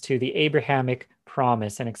reference to the Abrahamic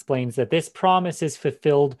promise and explains that this promise is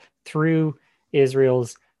fulfilled through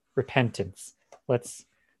Israel's repentance.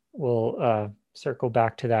 We'll circle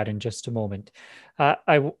back to that in just a moment.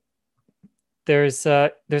 there's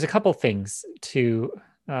a couple things to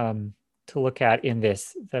look at in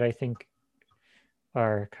this that I think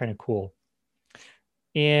are kind of cool.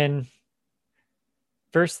 In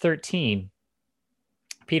verse 13,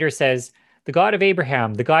 Peter says, "The God of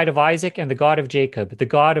Abraham, the God of Isaac, and the God of Jacob, the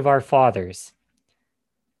God of our fathers."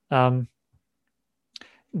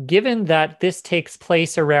 Given that this takes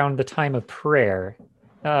place around the time of prayer,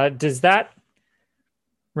 does that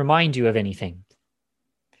remind you of anything?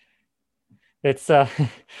 It's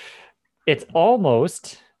it's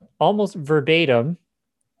almost verbatim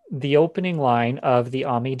the opening line of the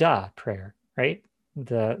Amidah prayer, right?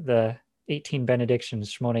 The 18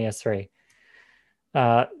 benedictions, Shmoneh Esrei.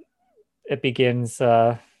 It begins,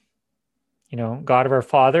 God of our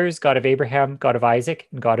fathers, God of Abraham, God of Isaac,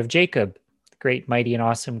 and God of Jacob, the great, mighty, and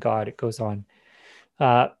awesome God. It goes on.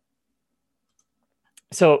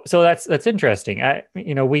 So that's interesting.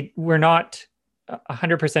 We're not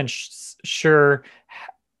 100% sure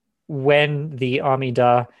when the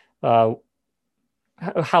Amidah,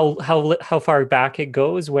 how far back it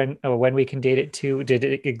goes, when we can date it to. Did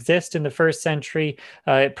it exist in the first century?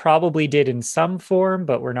 It probably did in some form,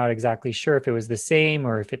 but we're not exactly sure if it was the same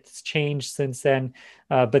or if it's changed since then.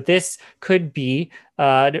 But this could be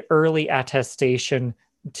an early attestation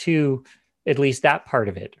to at least that part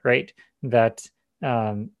of it, right? That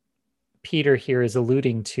Peter here is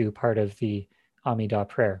alluding to part of the Amidah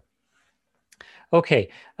prayer. Okay.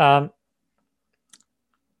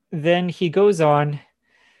 Then he goes on.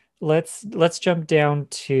 Let's jump down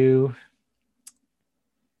to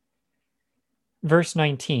verse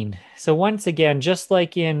 19. So once again, just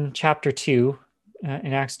like in chapter 2,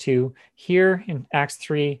 in Acts 2, here in Acts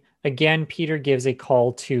 3, again, Peter gives a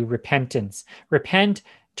call to repentance. Repent,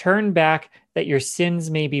 turn back, that your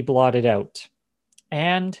sins may be blotted out.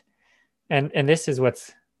 And this is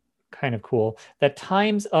what's kind of cool, that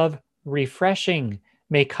times of refreshing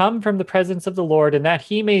may come from the presence of the Lord, and that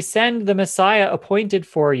he may send the Messiah appointed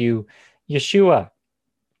for you, Yeshua,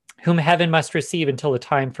 whom heaven must receive until the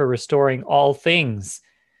time for restoring all things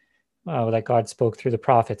that God spoke through the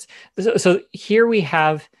prophets. So here we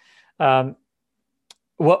have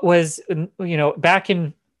what was, back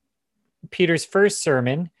in Peter's first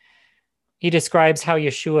sermon, he describes how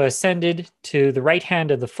Yeshua ascended to the right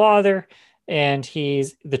hand of the Father, and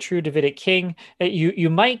he's the true Davidic king. You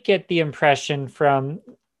might get the impression from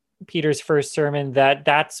Peter's first sermon that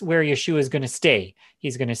that's where Yeshua is going to stay.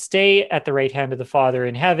 He's going to stay at the right hand of the Father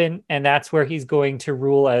in heaven, and that's where he's going to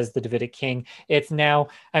rule as the Davidic king. It's now,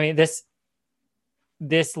 this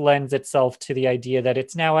lends itself to the idea that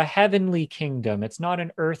it's now a heavenly kingdom. It's not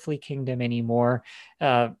an earthly kingdom anymore.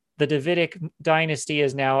 The Davidic dynasty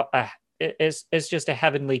is now it's just a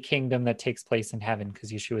heavenly kingdom that takes place in heaven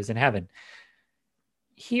because Yeshua is in heaven.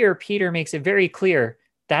 Here, Peter makes it very clear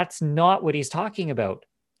that's not what he's talking about,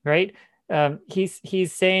 right?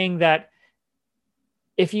 He's saying that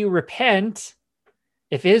if you repent,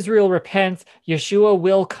 if Israel repents, Yeshua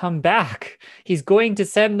will come back. He's going to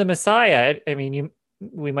send the Messiah.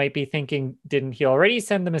 We might be thinking, didn't he already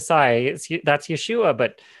send the Messiah? That's Yeshua,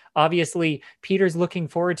 but obviously Peter's looking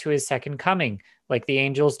forward to his second coming. Like the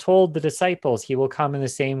angels told the disciples, he will come in the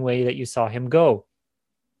same way that you saw him go.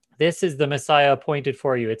 This is the Messiah appointed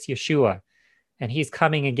for you. It's Yeshua, and he's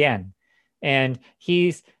coming again. And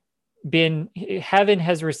heaven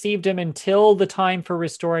has received him until the time for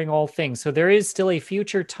restoring all things. So there is still a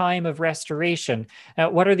future time of restoration.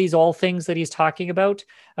 What are these all things that he's talking about?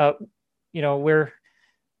 We're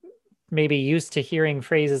maybe used to hearing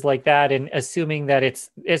phrases like that and assuming that it's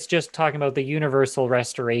just talking about the universal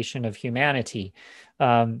restoration of humanity.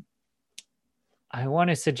 I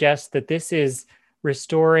want to suggest that this is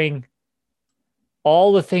restoring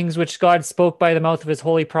all the things which God spoke by the mouth of his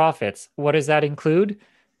holy prophets. What does that include?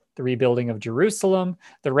 The rebuilding of Jerusalem,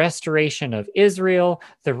 the restoration of Israel,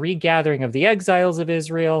 the regathering of the exiles of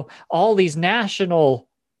Israel, all these national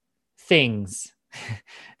things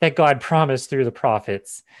that God promised through the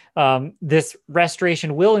prophets. This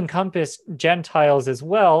restoration will encompass Gentiles as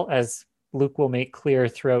well, as Luke will make clear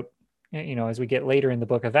throughout, as we get later in the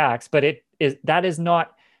book of Acts, but that is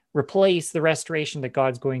not replace the restoration that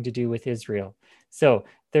God's going to do with Israel. So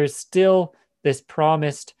there's still this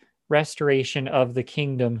promised restoration of the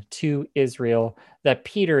kingdom to Israel that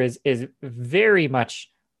Peter is very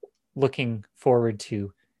much looking forward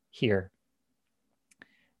to here.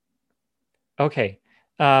 Okay.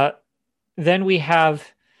 Then we have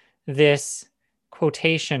this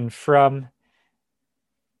quotation from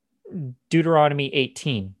Deuteronomy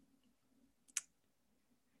 18.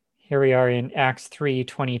 Here we are in Acts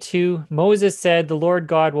 3:22. Moses said, "The Lord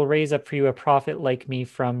God will raise up for you a prophet like me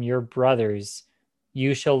from your brothers."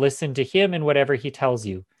 you shall listen to him in whatever he tells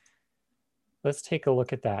you. Let's take a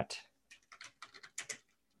look at that.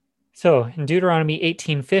 So in Deuteronomy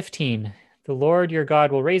 18:15, the Lord your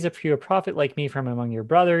God will raise up for you a prophet like me from among your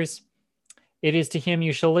brothers. It is to him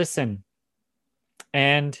you shall listen.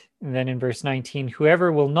 And then in verse 19,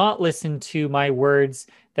 whoever will not listen to my words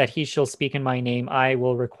that he shall speak in my name, I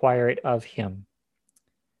will require it of him.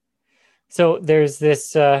 So there's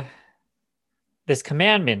this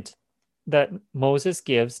commandment that Moses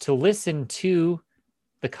gives to listen to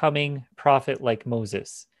the coming prophet like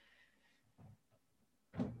Moses.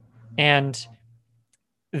 And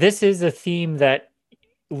this is a theme that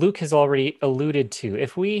Luke has already alluded to.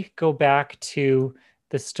 If we go back to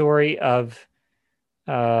the story of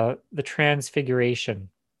the Transfiguration,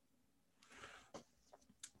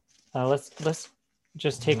 let's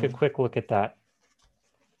just take a quick look at that.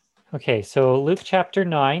 Okay, so Luke chapter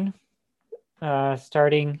 9,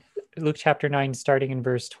 starting in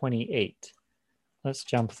verse 28. Let's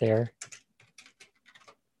jump there.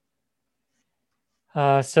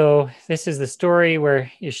 So this is the story where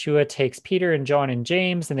Yeshua takes Peter and John and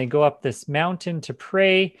James, and they go up this mountain to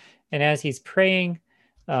pray. And as he's praying,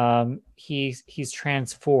 he's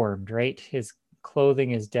transformed, right? His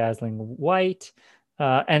clothing is dazzling white.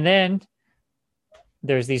 And then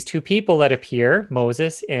there's these two people that appear,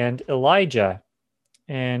 Moses and Elijah.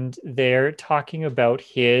 And they're talking about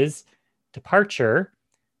his departure.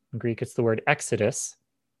 In Greek, it's the word exodus,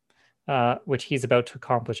 which he's about to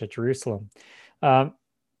accomplish at Jerusalem.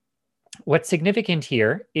 What's significant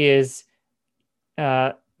here is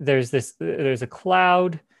there's a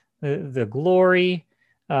cloud, the glory,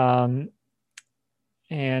 and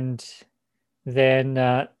then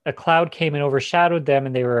a cloud came and overshadowed them,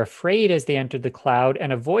 and they were afraid as they entered the cloud.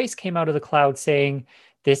 And a voice came out of the cloud saying,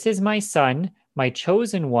 "This is my son, my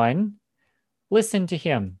chosen one. Listen to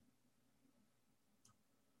him."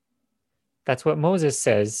 That's what Moses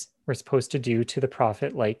says we're supposed to do to the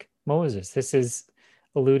prophet like Moses. This is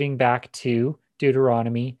alluding back to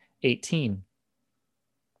Deuteronomy 18.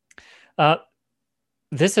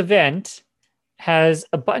 This event has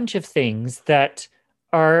a bunch of things that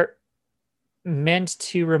are meant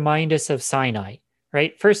to remind us of Sinai,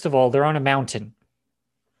 right? First of all, they're on a mountain.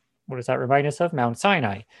 What does that remind us of? Mount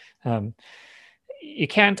Sinai. You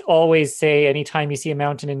can't always say anytime you see a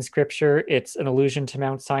mountain in scripture, it's an allusion to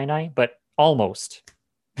Mount Sinai, but almost.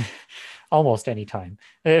 Almost any time.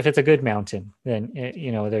 If it's a good mountain, then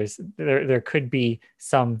there could be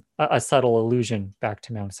a subtle allusion back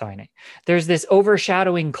to Mount Sinai. There's this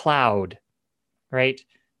overshadowing cloud, right?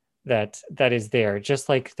 That is there, just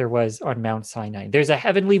like there was on Mount Sinai. There's a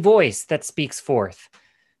heavenly voice that speaks forth,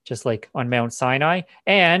 just like on Mount Sinai.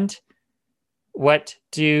 And what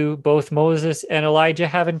do both Moses and Elijah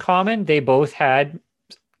have in common? They both had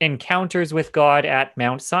encounters with God at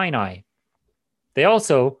Mount Sinai. They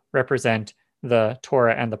also represent the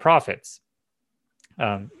Torah and the prophets,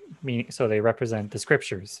 so they represent the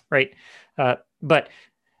scriptures, right? But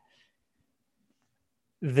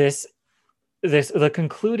the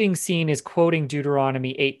concluding scene is quoting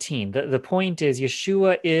Deuteronomy 18. The point is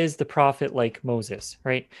Yeshua is the prophet like Moses,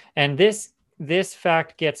 right? And this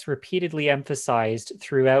fact gets repeatedly emphasized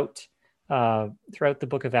throughout the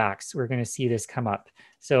book of Acts. We're going to see this come up.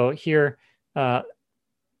 So here,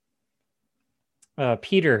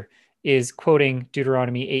 Peter is quoting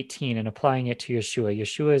Deuteronomy 18 and applying it to Yeshua.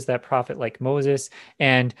 Yeshua is that prophet like Moses,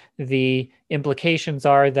 and the implications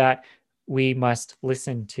are that we must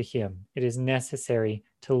listen to him. It is necessary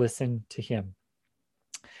to listen to him.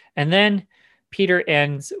 And then Peter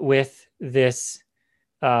ends with this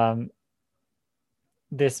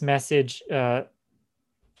message,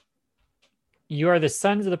 you are the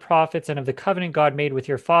sons of the prophets and of the covenant God made with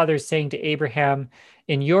your fathers, saying to Abraham,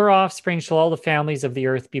 in your offspring shall all the families of the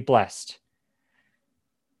earth be blessed.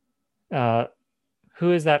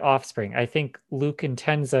 Who is that offspring? I think Luke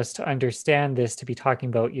intends us to understand this to be talking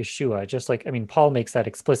about Yeshua, just like, Paul makes that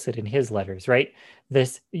explicit in his letters, right?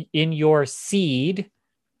 This in your seed,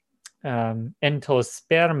 entos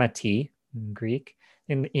spermati in Greek,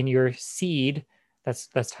 in your seed, that's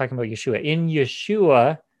talking about Yeshua. In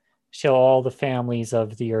Yeshua shall all the families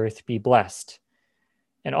of the earth be blessed.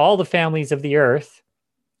 And all the families of the earth,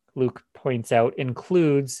 Luke points out,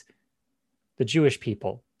 includes the Jewish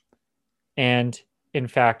people. And in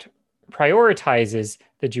fact, prioritizes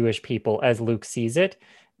the Jewish people as Luke sees it.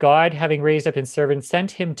 God, having raised up his servant,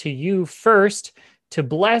 sent him to you first to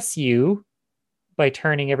bless you by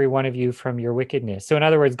turning every one of you from your wickedness. So in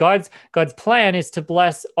other words, God's plan is to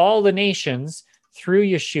bless all the nations through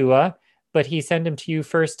Yeshua, but he sent him to you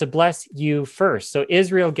first to bless you first. So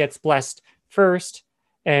Israel gets blessed first,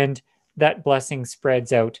 and that blessing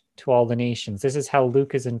spreads out to all the nations. This is how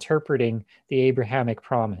Luke is interpreting the Abrahamic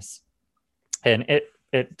promise. And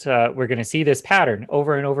we're going to see this pattern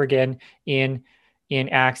over and over again in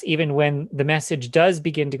Acts. Even when the message does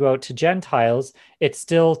begin to go out to Gentiles, it's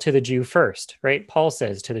still to the Jew first, right? Paul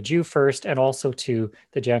says to the Jew first, and also to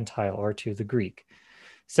the Gentile or to the Greek.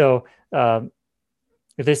 So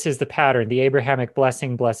this is the pattern. The Abrahamic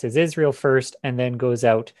blessing blesses Israel first and then goes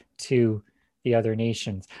out to the other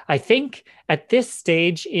nations. I think at this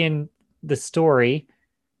stage in the story,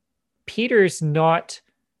 Peter's not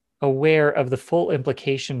aware of the full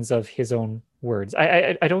implications of his own words.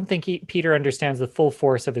 I don't think Peter understands the full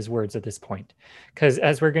force of his words at this point, because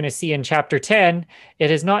as we're going to see in chapter 10,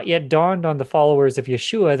 it has not yet dawned on the followers of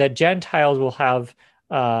Yeshua that Gentiles will have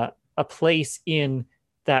a place in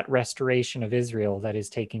that restoration of Israel that is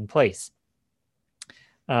taking place.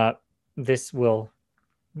 This will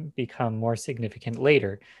become more significant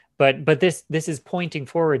later, but this is pointing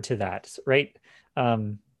forward to that, right?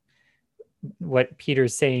 What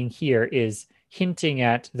Peter's saying here is hinting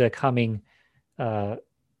at the coming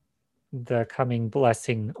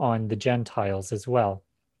blessing on the Gentiles as well.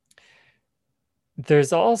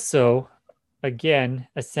 There's also, again,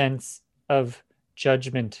 a sense of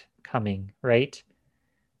judgment coming, right?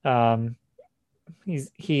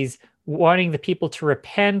 He's wanting the people to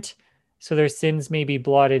repent so their sins may be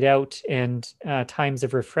blotted out, and times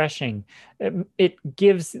of refreshing. It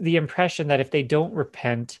gives the impression that if they don't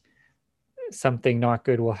repent, something not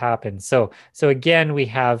good will happen. So again, we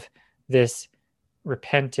have this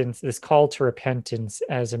repentance, this call to repentance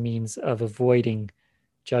as a means of avoiding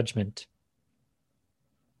judgment.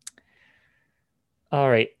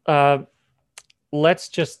 All right. Let's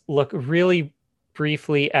just look really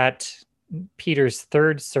briefly at Peter's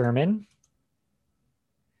third sermon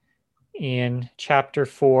in chapter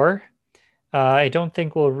 4. I don't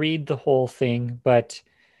think we'll read the whole thing, but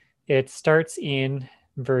it starts in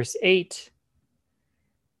verse 8.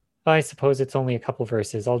 I suppose it's only a couple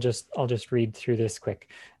verses. I'll just read through this quick.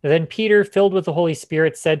 Then Peter, filled with the Holy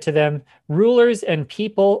Spirit, said to them, rulers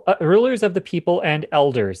of the people and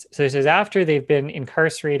elders. So this is after they've been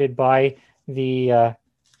incarcerated by the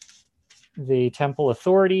temple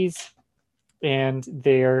authorities, and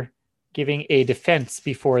they're giving a defense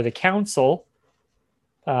before the council.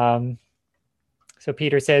 So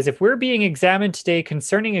Peter says, if we're being examined today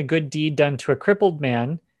concerning a good deed done to a crippled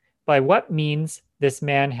man, by what means this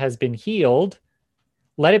man has been healed,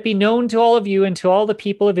 let it be known to all of you and to all the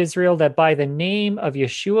people of Israel that by the name of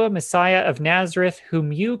Yeshua, Messiah of Nazareth,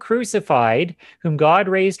 whom you crucified, whom God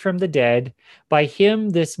raised from the dead, by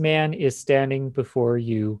him this man is standing before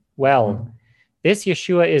you well. This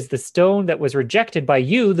Yeshua is the stone that was rejected by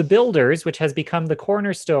you, the builders, which has become the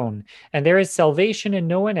cornerstone. And there is salvation in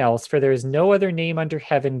no one else, for there is no other name under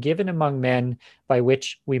heaven given among men by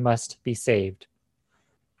which we must be saved.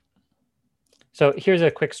 So here's a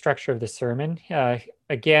quick structure of the sermon.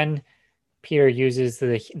 Again, Peter uses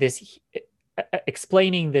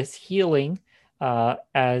explaining this healing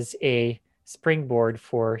as a springboard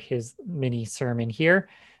for his mini sermon here.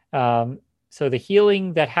 So the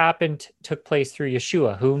healing that happened took place through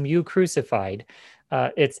Yeshua, whom you crucified.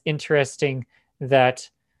 It's interesting that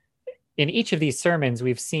in each of these sermons,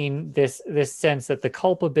 we've seen this sense that the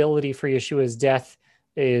culpability for Yeshua's death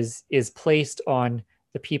is placed on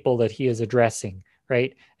the people that he is addressing,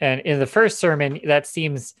 right? And in the first sermon, that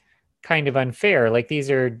seems kind of unfair. Like,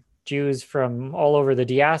 these are Jews from all over the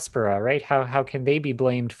diaspora, right? How can they be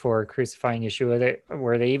blamed for crucifying Yeshua?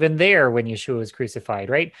 Were they even there when Yeshua was crucified,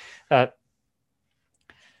 right?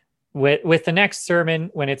 With the next sermon,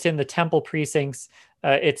 when it's in the temple precincts,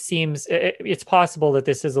 it seems it's possible that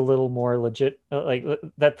this is a little more legit, like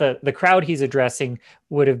that the crowd he's addressing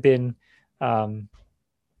would have been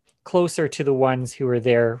closer to the ones who were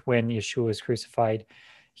there when Yeshua was crucified.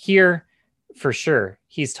 Here, for sure,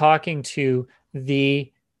 he's talking to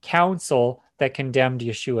the council that condemned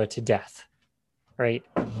Yeshua to death, right?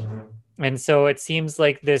 And so it seems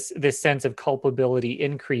like this sense of culpability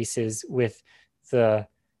increases with the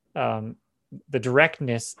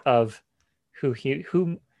directness of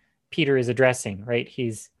whom Peter is addressing, right?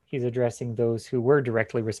 He's addressing those who were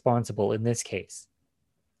directly responsible in this case.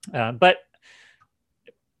 But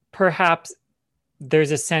perhaps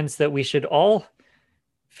there's a sense that we should all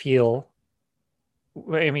feel,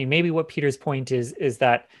 I mean, maybe what Peter's point is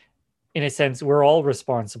that, in a sense, we're all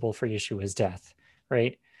responsible for Yeshua's death,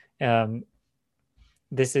 right?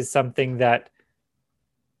 This is something that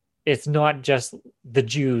it's not just the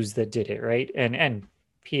Jews that did it, right? And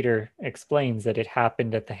Peter explains that it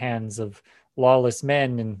happened at the hands of lawless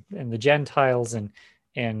men and the Gentiles and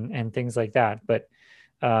things like that. But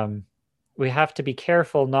we have to be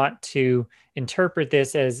careful not to interpret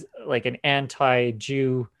this as like an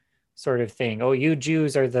anti-Jew sort of thing. Oh, you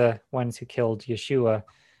Jews are the ones who killed Yeshua.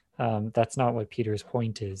 That's not what Peter's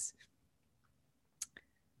point is.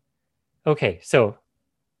 Okay, so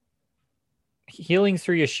healing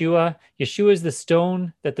through Yeshua. Yeshua is the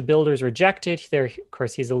stone that the builders rejected. There, of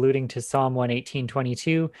course, he's alluding to Psalm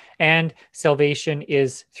 118:22, and salvation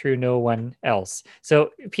is through no one else.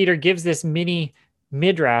 So Peter gives this mini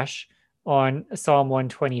midrash on Psalm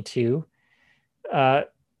 122.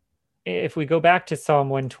 If we go back to Psalm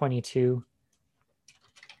 122,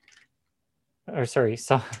 or sorry,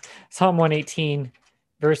 Psalm 118,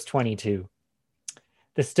 verse 22.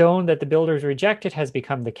 The stone that the builders rejected has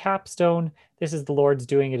become the capstone. This is the Lord's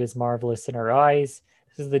doing. It is marvelous in our eyes.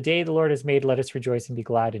 This is the day the Lord has made. Let us rejoice and be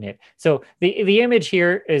glad in it. So the image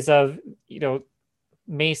here is of,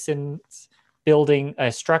 masons building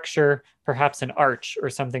a structure, perhaps an arch or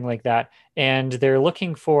something like that. And they're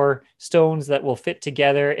looking for stones that will fit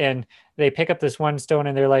together. And they pick up this one stone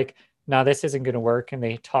and they're like, no, this isn't going to work. And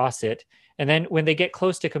they toss it. And then when they get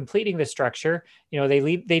close to completing the structure,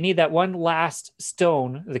 they need that one last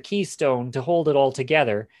stone, the keystone, to hold it all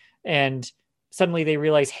together. And suddenly they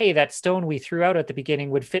realize, hey, that stone we threw out at the beginning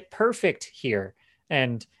would fit perfect here.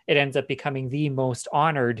 And it ends up becoming the most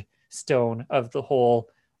honored stone of the whole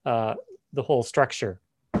structure.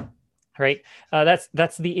 Right?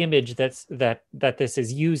 That's the image that this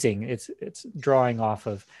is using. It's drawing off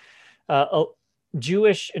of.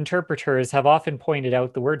 Jewish interpreters have often pointed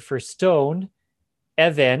out the word for stone,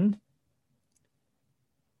 even,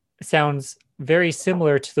 sounds very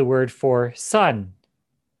similar to the word for son,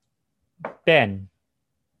 ben.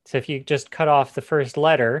 So if you just cut off the first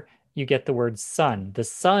letter, you get the word son. The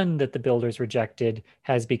son that the builders rejected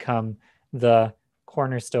has become the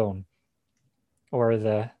cornerstone, or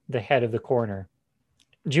the head of the corner.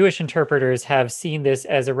 Jewish interpreters have seen this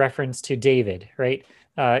as a reference to David, right?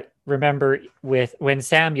 Remember when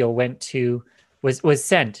Samuel was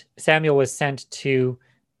sent to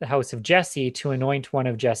the house of Jesse to anoint one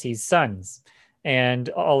of Jesse's sons, and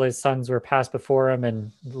all his sons were passed before him,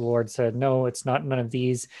 and the Lord said, no, it's not none of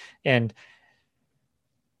these. And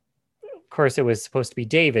of course it was supposed to be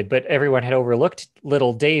David, but everyone had overlooked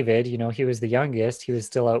little David. He was the youngest. He was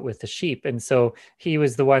still out with the sheep. And so he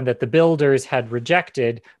was the one that the builders had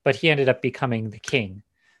rejected, but he ended up becoming the king.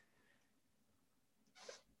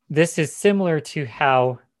 This is similar to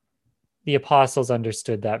how the apostles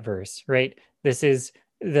understood that verse, right? This is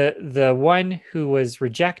the one who was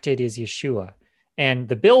rejected is Yeshua. And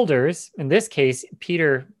the builders, in this case,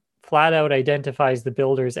 Peter flat out identifies the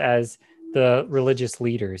builders as the religious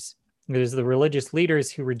leaders. There's the religious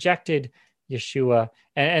leaders who rejected Yeshua.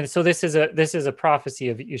 And so this is a prophecy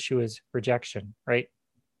of Yeshua's rejection, right?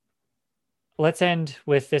 Let's end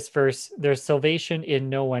with this verse. There's salvation in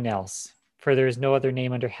no one else. For there is no other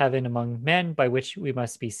name under heaven among men by which we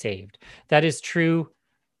must be saved. That is true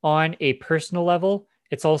on a personal level.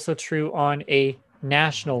 It's also true on a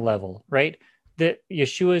national level, right? That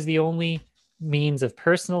Yeshua is the only means of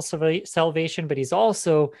personal salvation, but he's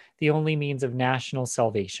also the only means of national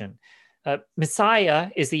salvation.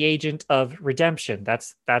 Messiah is the agent of redemption.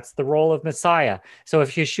 That's the role of Messiah. So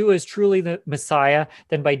if Yeshua is truly the Messiah,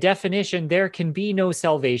 then by definition, there can be no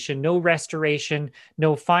salvation, no restoration,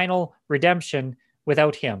 no final redemption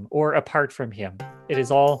without him or apart from him. It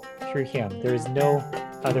is all through him. There is no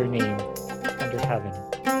other name under heaven.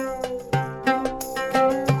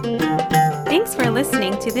 Thanks for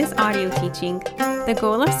listening to this audio teaching. The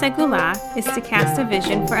goal of Segula is to cast a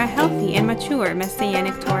vision for a healthy and mature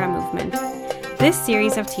Messianic Torah movement. This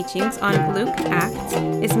series of teachings on Luke Acts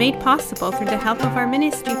is made possible through the help of our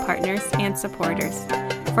ministry partners and supporters.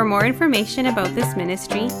 For more information about this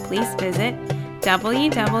ministry, please visit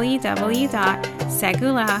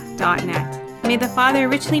www.segula.net. May the Father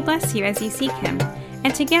richly bless you as you seek him,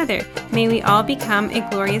 and together may we all become a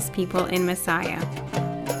glorious people in Messiah.